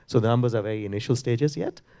it. So the numbers are very initial stages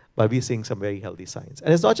yet, but we're seeing some very healthy signs.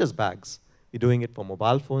 And it's not just bags. We're doing it for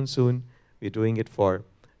mobile phones soon. We're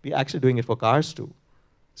actually doing it for cars too.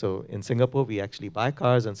 So in Singapore, we actually buy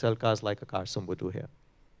cars and sell cars like a Carousell would do here.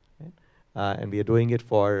 Right? And we are doing it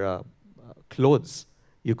for clothes.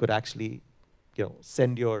 You could actually,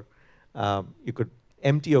 send your, you could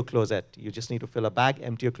empty your closet. You just need to fill a bag,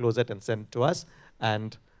 empty your closet, and send it to us,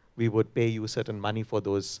 and we would pay you certain money for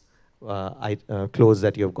those clothes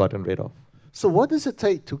that you've gotten rid of. So what does it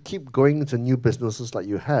take to keep going into new businesses like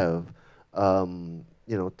you have,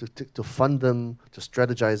 to fund them, to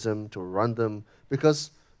strategize them, to run them? Because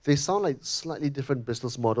they sound like slightly different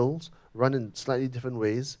business models, run in slightly different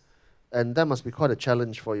ways, and that must be quite a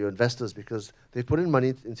challenge for your investors, because they put in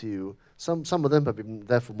money into you. Some of them have been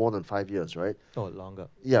there for more than 5 years, right? Oh, longer.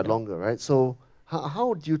 Yeah, longer, right? So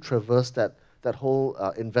how do you traverse that whole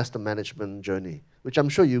investor management journey, which I'm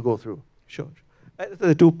sure you go through? Sure.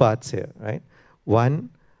 There are 2 parts here, right? One,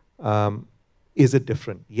 is it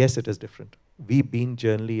different? Yes, it is different. We've been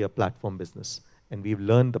generally a platform business, and we've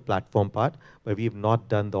learned the platform part, but we've not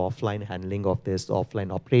done the offline handling of this, the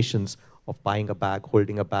offline operations of buying a bag,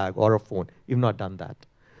 holding a bag, or a phone. We've not done that.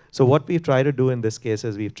 So what we've tried to do in this case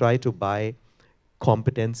is we've tried to buy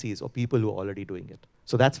competencies or people who are already doing it.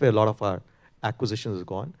 So that's where a lot of our acquisitions have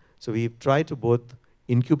gone. So we've tried to both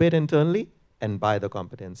incubate internally and buy the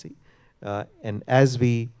competency. And as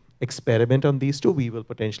we experiment on these two, we will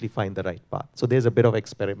potentially find the right path. So there's a bit of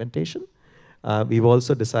experimentation. We've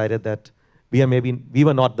also decided that we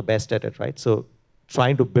were not the best at it, right? So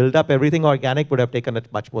trying to build up everything organic would have taken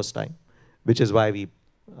much more time, which is why we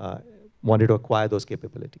wanted to acquire those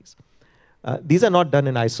capabilities. These are not done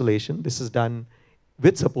in isolation. This is done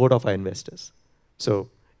with support of our investors. So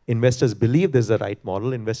investors believe this is the right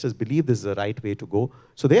model. Investors believe this is the right way to go.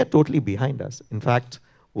 So they are totally behind us. In fact,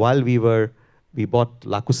 while we bought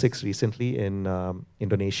Laku6 recently in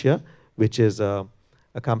Indonesia, which is a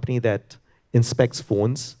company that inspects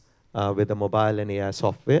phones with a mobile and AI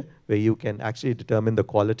software, where you can actually determine the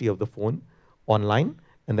quality of the phone online,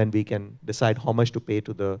 and then we can decide how much to pay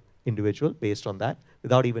to the individual based on that,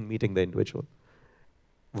 without even meeting the individual.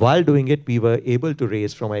 While doing it, we were able to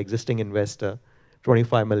raise from our existing investor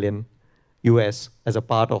 $25 million US as a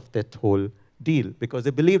part of that whole deal, because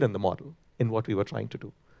they believed in the model, in what we were trying to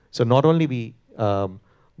do. So not only we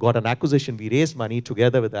got an acquisition, we raised money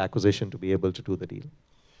together with the acquisition to be able to do the deal.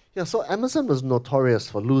 Yeah, so Amazon was notorious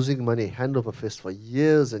for losing money hand over fist for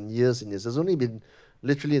years and years and years. There's only been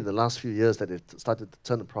literally in the last few years that it started to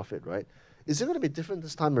turn a profit, right? Is it going to be different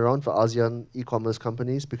this time around for ASEAN e-commerce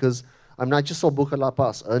companies? Because I mean, I just saw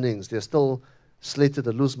Bukalapak's earnings. They're still slated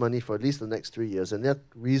to lose money for at least the next 3 years, and they're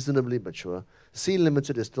reasonably mature. Sea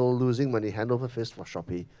Limited is still losing money hand over fist for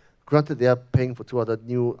Shopee. Granted, they are paying for two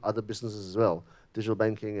other businesses as well, digital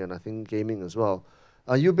banking and I think gaming as well.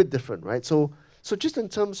 You're a bit different, right? So just in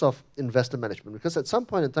terms of investor management, because at some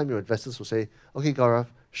point in time, your investors will say, okay, Gaurav,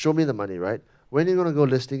 show me the money, right? When are you going to go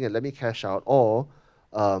listing and let me cash out? Or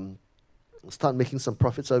start making some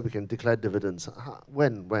profits so we can declare dividends?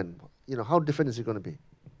 When? You know, how different is it going to be?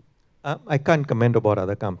 I can't comment about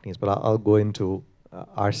other companies, but I'll go into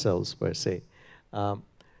ourselves per se.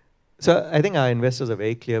 So I think our investors are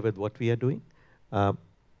very clear with what we are doing.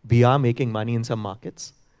 We are making money in some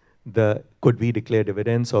markets. Could we declare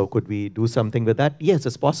dividends or could we do something with that? Yes,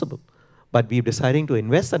 it's possible. But we're deciding to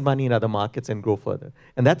invest that money in other markets and grow further.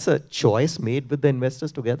 And that's a choice made with the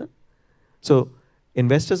investors together. So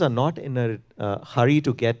investors are not in a hurry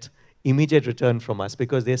to get immediate return from us,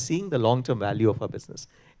 because they're seeing the long-term value of our business.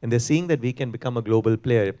 And they're seeing that we can become a global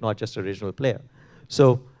player, if not just a regional player.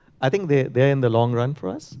 So I think they're in the long run for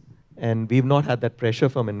us. And we've not had that pressure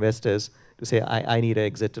from investors to say, I need an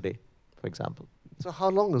exit today, for example. So how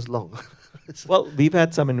long is long? Well, we've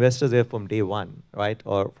had some investors there from day one, right?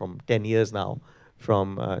 Or from 10 years now,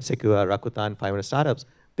 from Sequoia, Rakuten, 500 startups.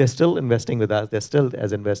 They're still investing with us. They're still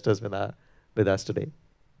as investors with us today.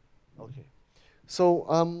 Okay. So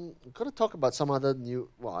got to talk about some other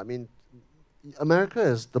well, I mean, America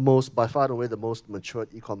is by far and away the most matured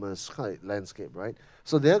e-commerce kind of landscape, right?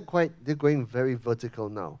 So they're going very vertical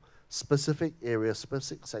now. Specific areas,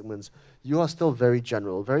 specific segments. You are still very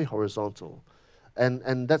general, very horizontal.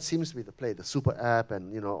 And that seems to be the play. The super app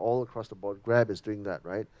and, you know, all across the board, Grab is doing that,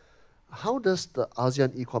 right? How does the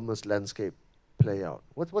ASEAN e-commerce landscape play out?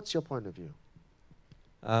 What's your point of view?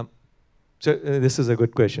 So this is a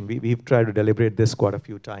good question. We've tried to deliberate this quite a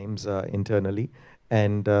few times internally.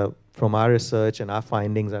 And from our research and our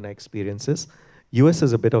findings and our experiences, US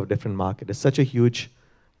is a bit of a different market. It's such a huge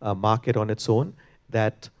market on its own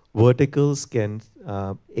that verticals can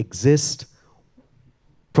exist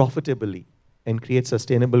profitably and create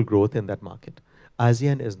sustainable growth in that market.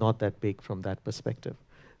 ASEAN is not that big from that perspective.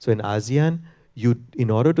 So in ASEAN, in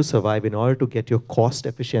order to survive, in order to get your cost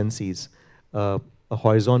efficiencies, a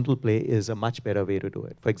horizontal play is a much better way to do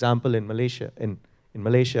it. For example, in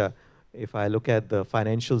Malaysia, if I look at the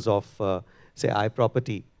financials of, say,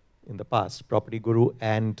 iProperty in the past, Property Guru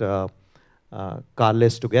and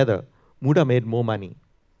Carless together, Mudah made more money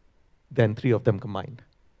than three of them combined,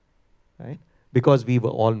 right? Because we were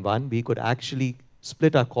all in one, we could actually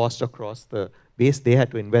split our cost across the base. They had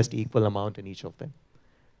to invest equal amount in each of them.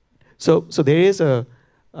 So there's a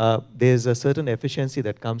certain efficiency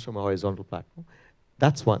that comes from a horizontal platform.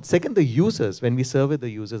 That's one. Second, the users, when we survey the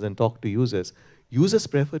users and talk to users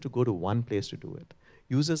prefer to go to one place to do it.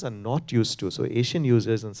 Users are not used to, so Asian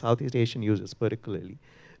users and Southeast Asian users particularly,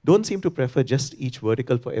 don't seem to prefer just each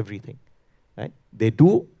vertical for everything, right?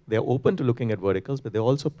 They're open to looking at verticals, but they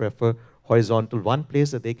also prefer horizontal, one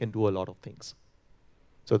place that they can do a lot of things.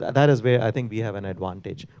 So that is where I think we have an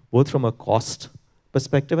advantage, both from a cost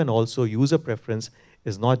perspective and also user preference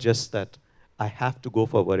is not just that I have to go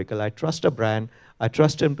for a vertical. I trust a brand. I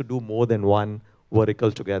trust them to do more than one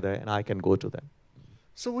vertical together, and I can go to them.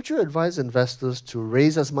 So would you advise investors to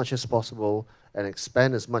raise as much as possible and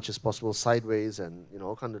expand as much as possible sideways and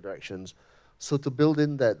all kind of directions, so to build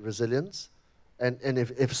in that resilience? And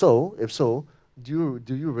if so, do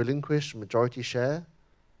you relinquish majority share?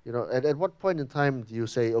 At what point in time do you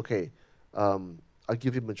say, okay, I'll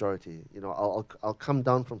give you majority. I'll come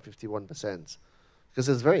down from 51%, because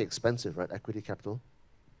it's very expensive, right? Equity capital.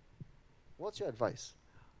 What's your advice?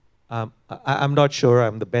 I'm not sure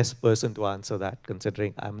I'm the best person to answer that,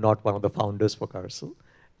 considering I'm not one of the founders for Carousell.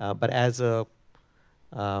 But as a,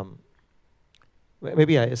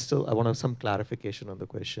 maybe I want some clarification on the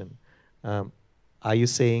question. Are you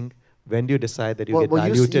saying, when do you decide that you get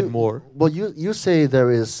diluted more? Well, you say there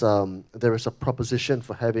is a proposition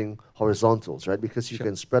for having horizontals, right? Because you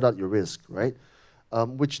can spread out your risk, right?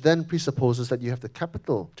 Which then presupposes that you have the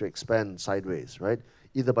capital to expand sideways, right?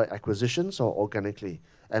 Either by acquisitions or organically,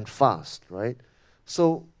 and fast, right?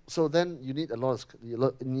 So then you need a lot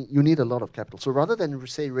of capital. So rather than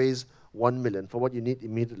say raise 1 million for what you need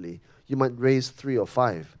immediately, you might raise 3 or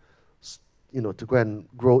 5, to go and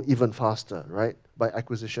grow even faster, right? By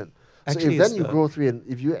acquisition. Actually, so if then you grow 3 and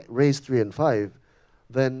if you raise 3 and 5,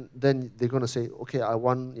 then they're going to say, okay, I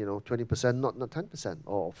want 20%, not 10%,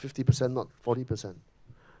 or 50%, not 40%.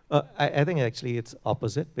 I think actually it's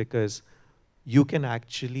opposite, because you can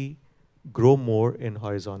actually grow more in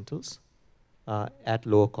horizontals at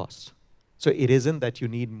lower cost. So it isn't that you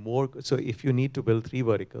need more. So if you need to build 3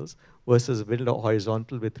 verticals versus build a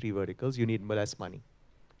horizontal with 3 verticals, you need less money.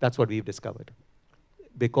 That's what we've discovered.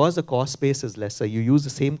 Because the cost base is lesser, you use the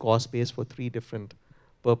same cost base for 3 different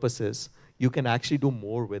purposes, you can actually do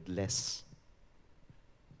more with less.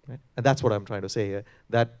 Right? And that's what I'm trying to say here.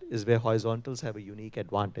 That is where horizontals have a unique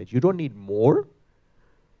advantage. You don't need more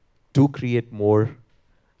to create more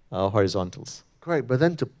horizontals. Correct, but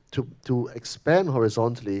then to expand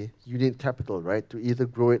horizontally, you need capital, right? To either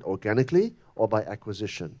grow it organically or by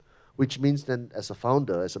acquisition, which means then as a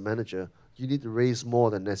founder, as a manager, you need to raise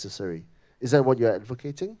more than necessary. Is that what you're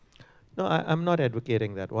advocating? No, I'm not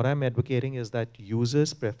advocating that. What I'm advocating is that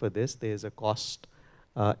users prefer this. There's a cost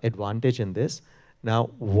advantage in this. Now,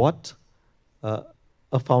 what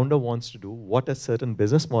a founder wants to do, what a certain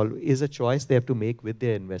business model is, a choice they have to make with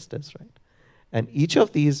their investors, right? And each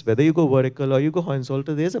of these, whether you go vertical or you go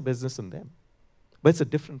horizontal, there's a business in them. But it's a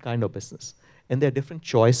different kind of business. And there are different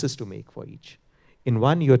choices to make for each. In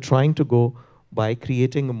one, you're trying to go by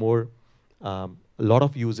creating a lot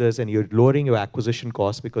of users, and you're lowering your acquisition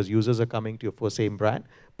costs because users are coming to you for same brand,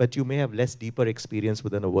 but you may have less deeper experience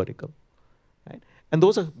within a vertical. Right? And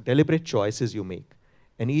those are deliberate choices you make.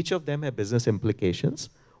 And each of them have business implications.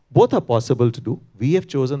 Both are possible to do. We have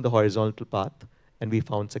chosen the horizontal path, and we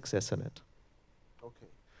found success in it. Okay.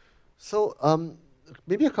 So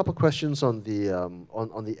maybe a couple questions on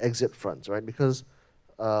the exit front, right? Because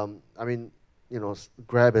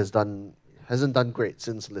Grab hasn't done great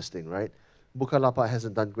since listing, right? Bukalapak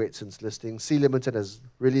hasn't done great since listing. Sea Limited has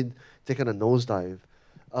really taken a nosedive.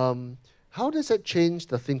 How does that change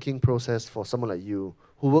the thinking process for someone like you,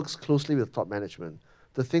 who works closely with top management,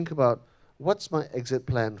 to think about, what's my exit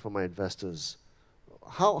plan for my investors?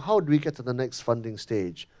 How do we get to the next funding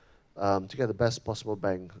stage to get the best possible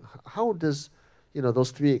bang? How does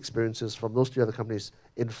those 3 experiences from those 3 other companies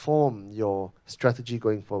inform your strategy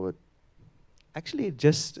going forward? Actually,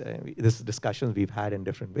 just this discussions we've had in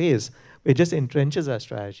different ways, it just entrenches our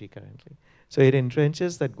strategy currently. So it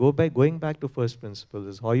entrenches that going back to first principles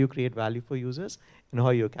is how you create value for users and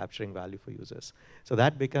how you're capturing value for users. So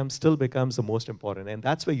that still becomes the most important, and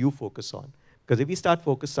that's where you focus on. Because if we start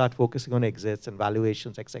focusing on exits and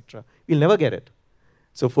valuations, etc., we'll never get it.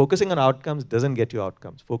 So focusing on outcomes doesn't get you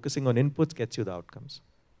outcomes. Focusing on inputs gets you the outcomes.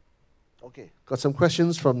 Okay, got some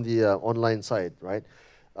questions from the online side, right?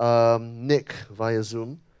 Nick via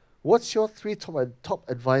Zoom. What's your 3 top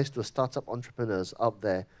advice to startup entrepreneurs out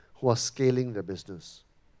there who are scaling their business?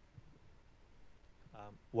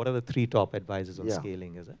 What are the 3 top advices on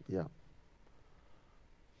scaling, is it? Yeah.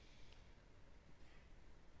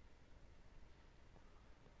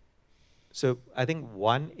 So I think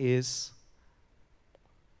one is,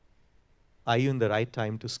 are you in the right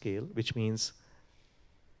time to scale? Which means,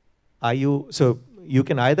 so you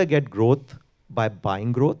can either get growth by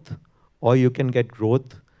buying growth, or you can get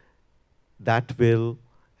growth that will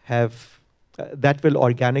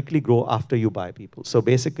organically grow after you buy people. So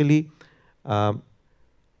basically, do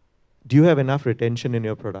you have enough retention in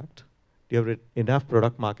your product? Do you have enough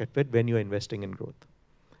product market fit when you're investing in growth?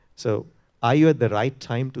 So are you at the right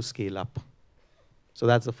time to scale up? So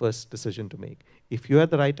that's the first decision to make. If you're at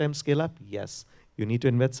the right time to scale up, yes. You need to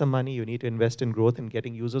invest some money, you need to invest in growth and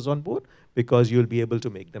getting users on board, because you'll be able to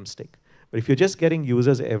make them stick. But if you're just getting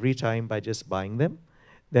users every time by just buying them,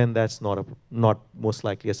 then that's not most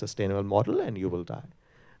likely a sustainable model, and you will die.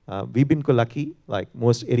 We've been lucky, like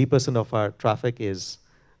most 80% of our traffic is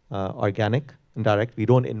organic and direct. We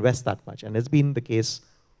don't invest that much, and it's been the case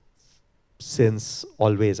since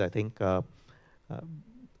always, I think.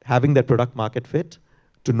 Having that product market fit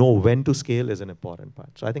to know when to scale is an important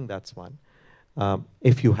part. So I think that's one.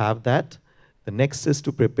 If you have that, the next is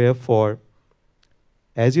to prepare for,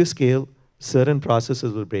 as you scale, certain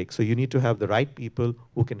processes will break. So you need to have the right people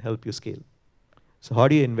who can help you scale. So how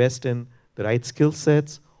do you invest in the right skill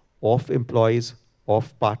sets of employees,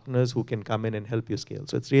 of partners who can come in and help you scale?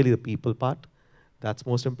 So it's really the people part. That's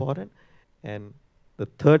most important. And the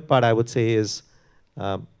third part I would say is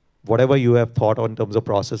whatever you have thought on in terms of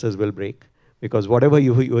processes will break. Because whatever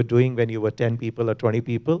you were doing when you were 10 people or 20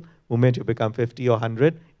 people, moment you become 50 or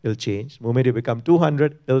 100, it'll change. Moment you become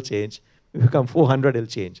 200, it'll change. You become 400, it'll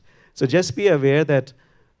change. So just be aware that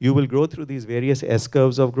you will grow through these various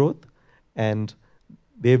S-curves of growth, and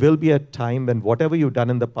there will be a time when whatever you've done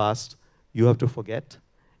in the past, you have to forget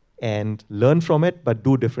and learn from it, but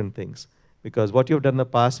do different things. Because what you've done in the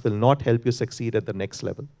past will not help you succeed at the next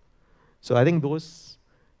level. So I think those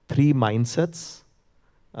three mindsets,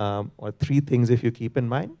 or three things if you keep in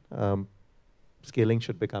mind, scaling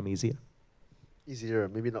should become easier. Easier,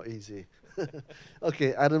 maybe not easy.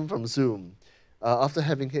 Okay, Adam from Zoom. After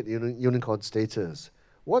having hit unicorn status,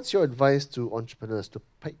 what's your advice to entrepreneurs to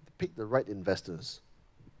pick the right investors?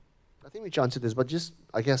 I think we answered this, but just,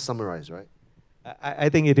 I guess, summarize, right? I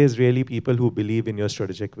think it is really people who believe in your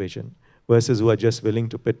strategic vision versus who are just willing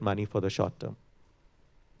to put money for the short term.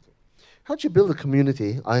 How'd you build a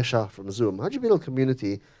community, Aisha from Zoom, how'd you build a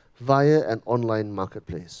community via an online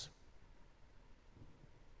marketplace?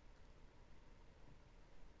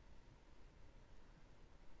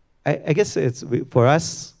 I guess it's, for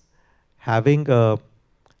us, having the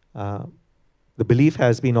belief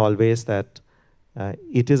has been always that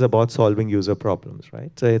it is about solving user problems,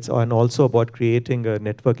 right? So it's also about creating a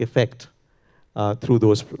network effect through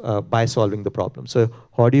those, by solving the problem. So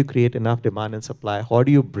how do you create enough demand and supply? How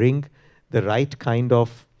do you bring the right kind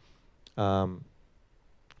of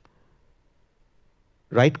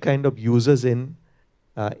users in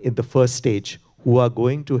the first stage who are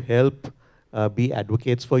going to help be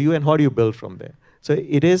advocates for you, and how do you build from there? So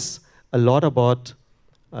it is a lot about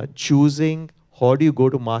choosing how do you go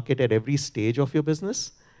to market at every stage of your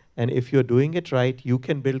business, and if you're doing it right, you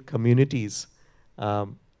can build communities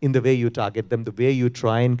in the way you target them, the way you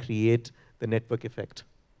try and create the network effect.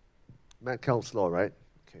 Matt Kelt's law, right?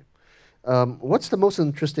 Okay. What's the most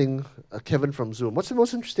interesting, Kevin from Zoom, what's the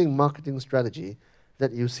most interesting marketing strategy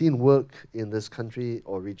that you've seen work in this country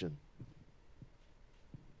or region?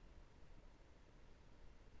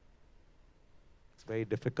 It's a very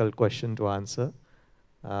difficult question to answer.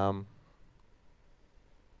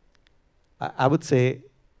 I would say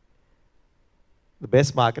the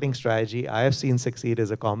best marketing strategy I have seen succeed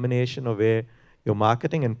is a combination of where your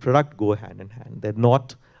marketing and product go hand in hand. They're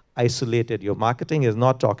not isolated. Your marketing is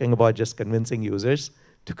not talking about just convincing users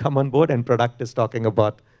to come on board, and product is talking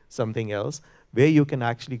about something else, where you can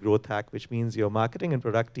actually growth hack, which means your marketing and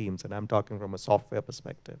product teams, and I'm talking from a software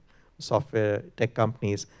perspective, software tech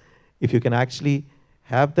companies, if you can actually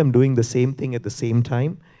have them doing the same thing at the same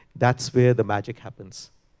time, that's where the magic happens.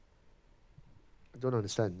 I don't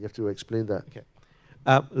understand. You have to explain that. Okay.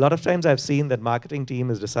 A lot of times I've seen that marketing team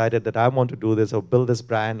has decided that I want to do this or build this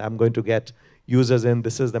brand, I'm going to get users in,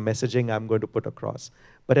 this is the messaging I'm going to put across.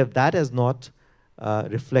 But if that is not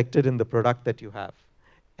reflected in the product that you have,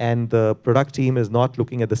 and the product team is not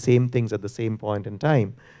looking at the same things at the same point in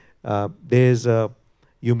time,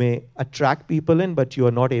 you may attract people in, but you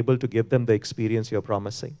are not able to give them the experience you're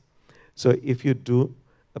promising. So if you do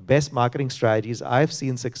the best marketing strategies I've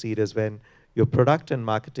seen succeed is when your product and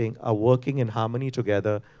marketing are working in harmony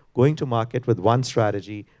together, going to market with one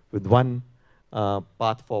strategy, with one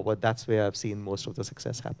path forward. That's where I've seen most of the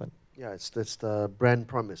success happen. Yeah, it's the brand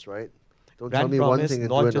promise, right? Don't brand tell me promise, one thing and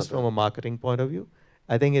not do just another. from a marketing point of view.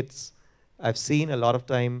 I think I've seen a lot of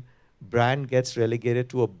time brand gets relegated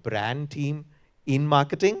to a brand team in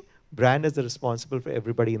marketing. Brand is responsible for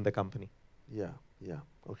everybody in the company. Yeah,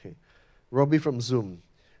 okay. Robbie from Zoom,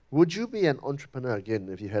 would you be an entrepreneur again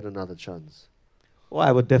if you had another chance? Oh,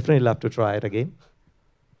 I would definitely love to try it again.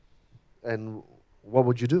 And what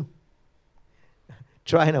would you do?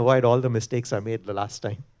 Try and avoid all the mistakes I made the last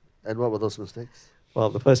time. And what were those mistakes? Well,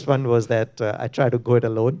 the first one was that I tried to go it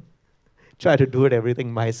alone, try to do it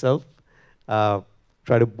everything myself, try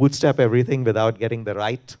to bootstrap everything without getting the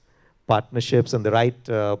right partnerships and the right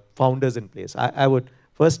founders in place. I would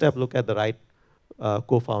first step look at the right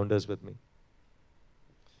co-founders with me.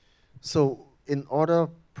 So, in order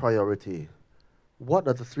priority, what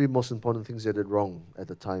are the 3 most important things you did wrong at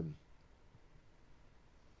the time?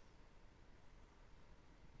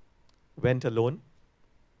 Went alone.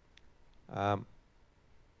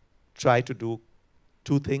 Tried to do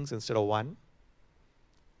 2 things instead of 1.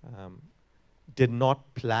 Did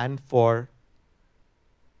not plan for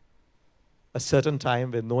a certain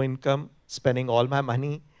time with no income, spending all my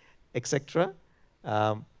money, etc.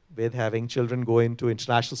 With having children go into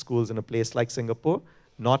international schools in a place like Singapore,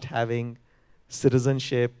 not having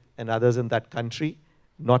citizenship and others in that country,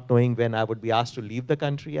 not knowing when I would be asked to leave the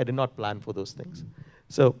country. I did not plan for those things.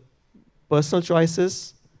 So personal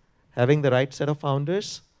choices, having the right set of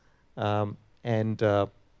founders, and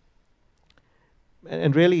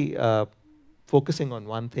really focusing on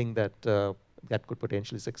one thing that, that could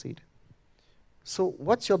potentially succeed. So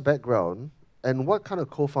what's your background, and what kind of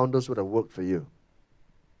co-founders would have worked for you?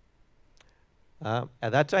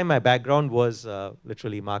 At that time, my background was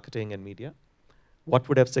literally marketing and media. What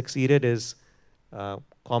would have succeeded is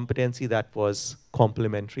competency that was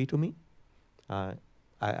complementary to me.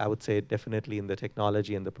 I would say definitely in the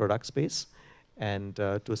technology and the product space, and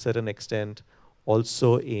to a certain extent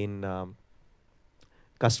also in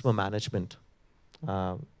customer management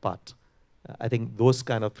part. I think those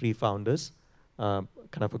kind of 3 founders, kind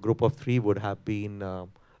of a group of 3 would have been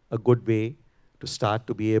a good way to start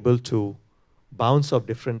to be able to bounce off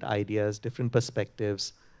different ideas, different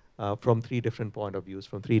perspectives from 3 different point of views,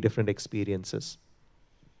 from 3 different experiences.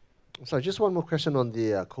 So just one more question on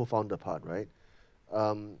the co-founder part, right?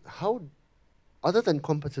 How, other than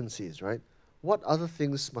competencies, right, what other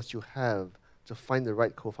things must you have to find the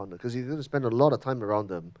right co-founder? Because you're going to spend a lot of time around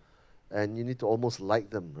them, and you need to almost like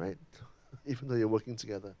them, right? Even though you're working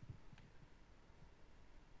together.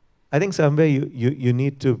 I think somewhere you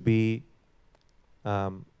need to be,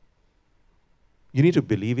 you need to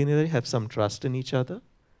believe in each other, have some trust in each other.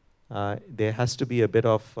 There has to be a bit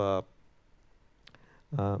of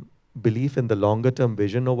belief in the longer term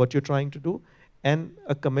vision of what you're trying to do, and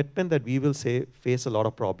a commitment that we will face a lot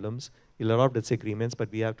of problems, a lot of disagreements,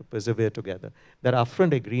 but we have to persevere together. That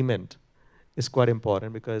upfront agreement is quite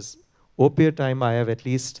important, because over a period of time, I have at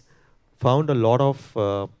least found a lot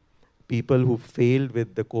of people who failed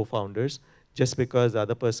with the co-founders just because the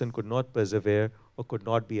other person could not persevere or could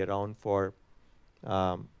not be around for,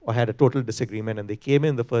 or had a total disagreement, and they came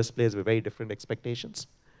in the first place with very different expectations.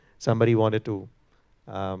 Somebody wanted to,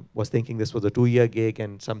 was thinking this was a 2-year gig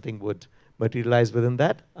and something would materialize within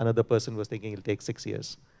that. Another person was thinking it'll take 6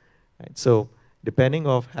 years. Right? So depending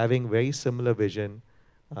of having very similar vision,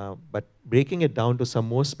 but breaking it down to some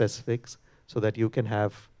more specifics so that you can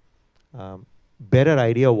have better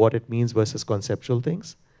idea of what it means versus conceptual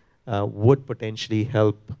things, would potentially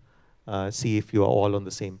help see if you are all on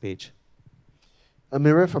the same page.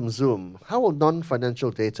 Amira from Zoom, how will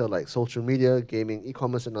non-financial data like social media, gaming,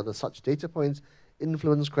 e-commerce, and other such data points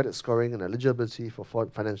influence credit scoring and eligibility for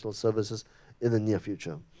financial services in the near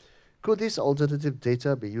future? Could these alternative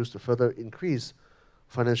data be used to further increase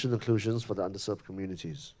financial inclusions for the underserved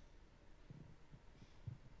communities?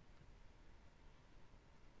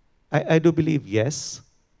 I do believe yes.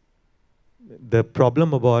 The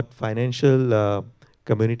problem about financial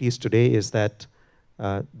communities today is that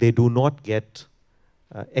they do not get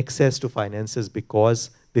access to finances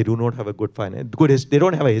because they do not have a good they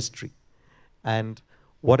don't have a history. And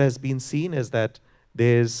what has been seen is that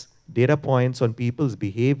there's data points on people's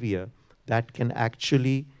behavior that can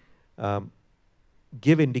actually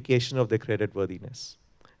give indication of their creditworthiness.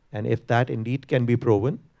 And if that indeed can be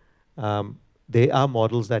proven, there are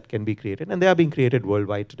models that can be created, and they are being created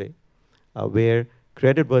worldwide today, where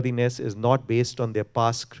creditworthiness is not based on their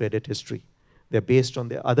past credit history. They're based on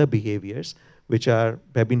their other behaviors, which have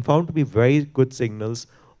been found to be very good signals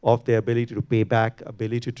of their ability to pay back,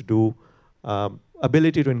 ability to do,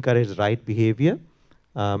 ability to encourage right behavior.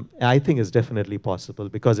 I think is definitely possible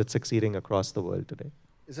because it's succeeding across the world today.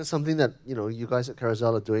 Is that something that you guys at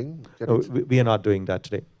Carousell are doing? No, we are not doing that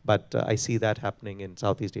today, but I see that happening in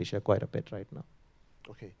Southeast Asia quite a bit right now.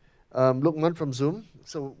 Okay. Lukman from Zoom.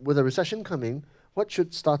 So with a recession coming, what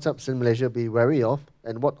should startups in Malaysia be wary of,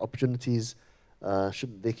 and what opportunities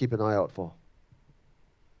should they keep an eye out for?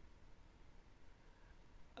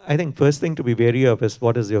 I think first thing to be wary of is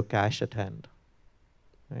what is your cash at hand,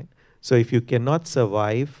 right? So if you cannot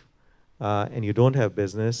survive and you don't have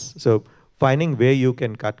business, so finding where you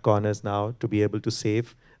can cut corners now to be able to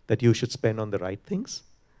save that you should spend on the right things,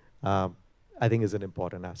 I think is an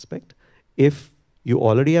important aspect. If you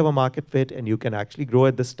already have a market fit and you can actually grow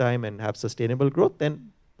at this time and have sustainable growth,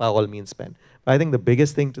 then by all means spend. But I think the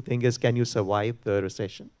biggest thing to think is, can you survive the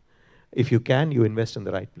recession? If you can, you invest in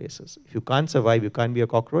the right places. If you can't survive, you can't be a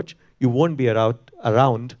cockroach, you won't be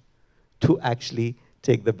around to actually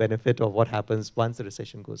take the benefit of what happens once the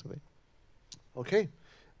recession goes away. Okay,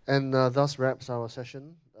 and thus wraps our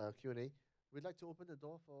session, Q&A. We'd like to open the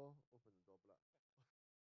door for open.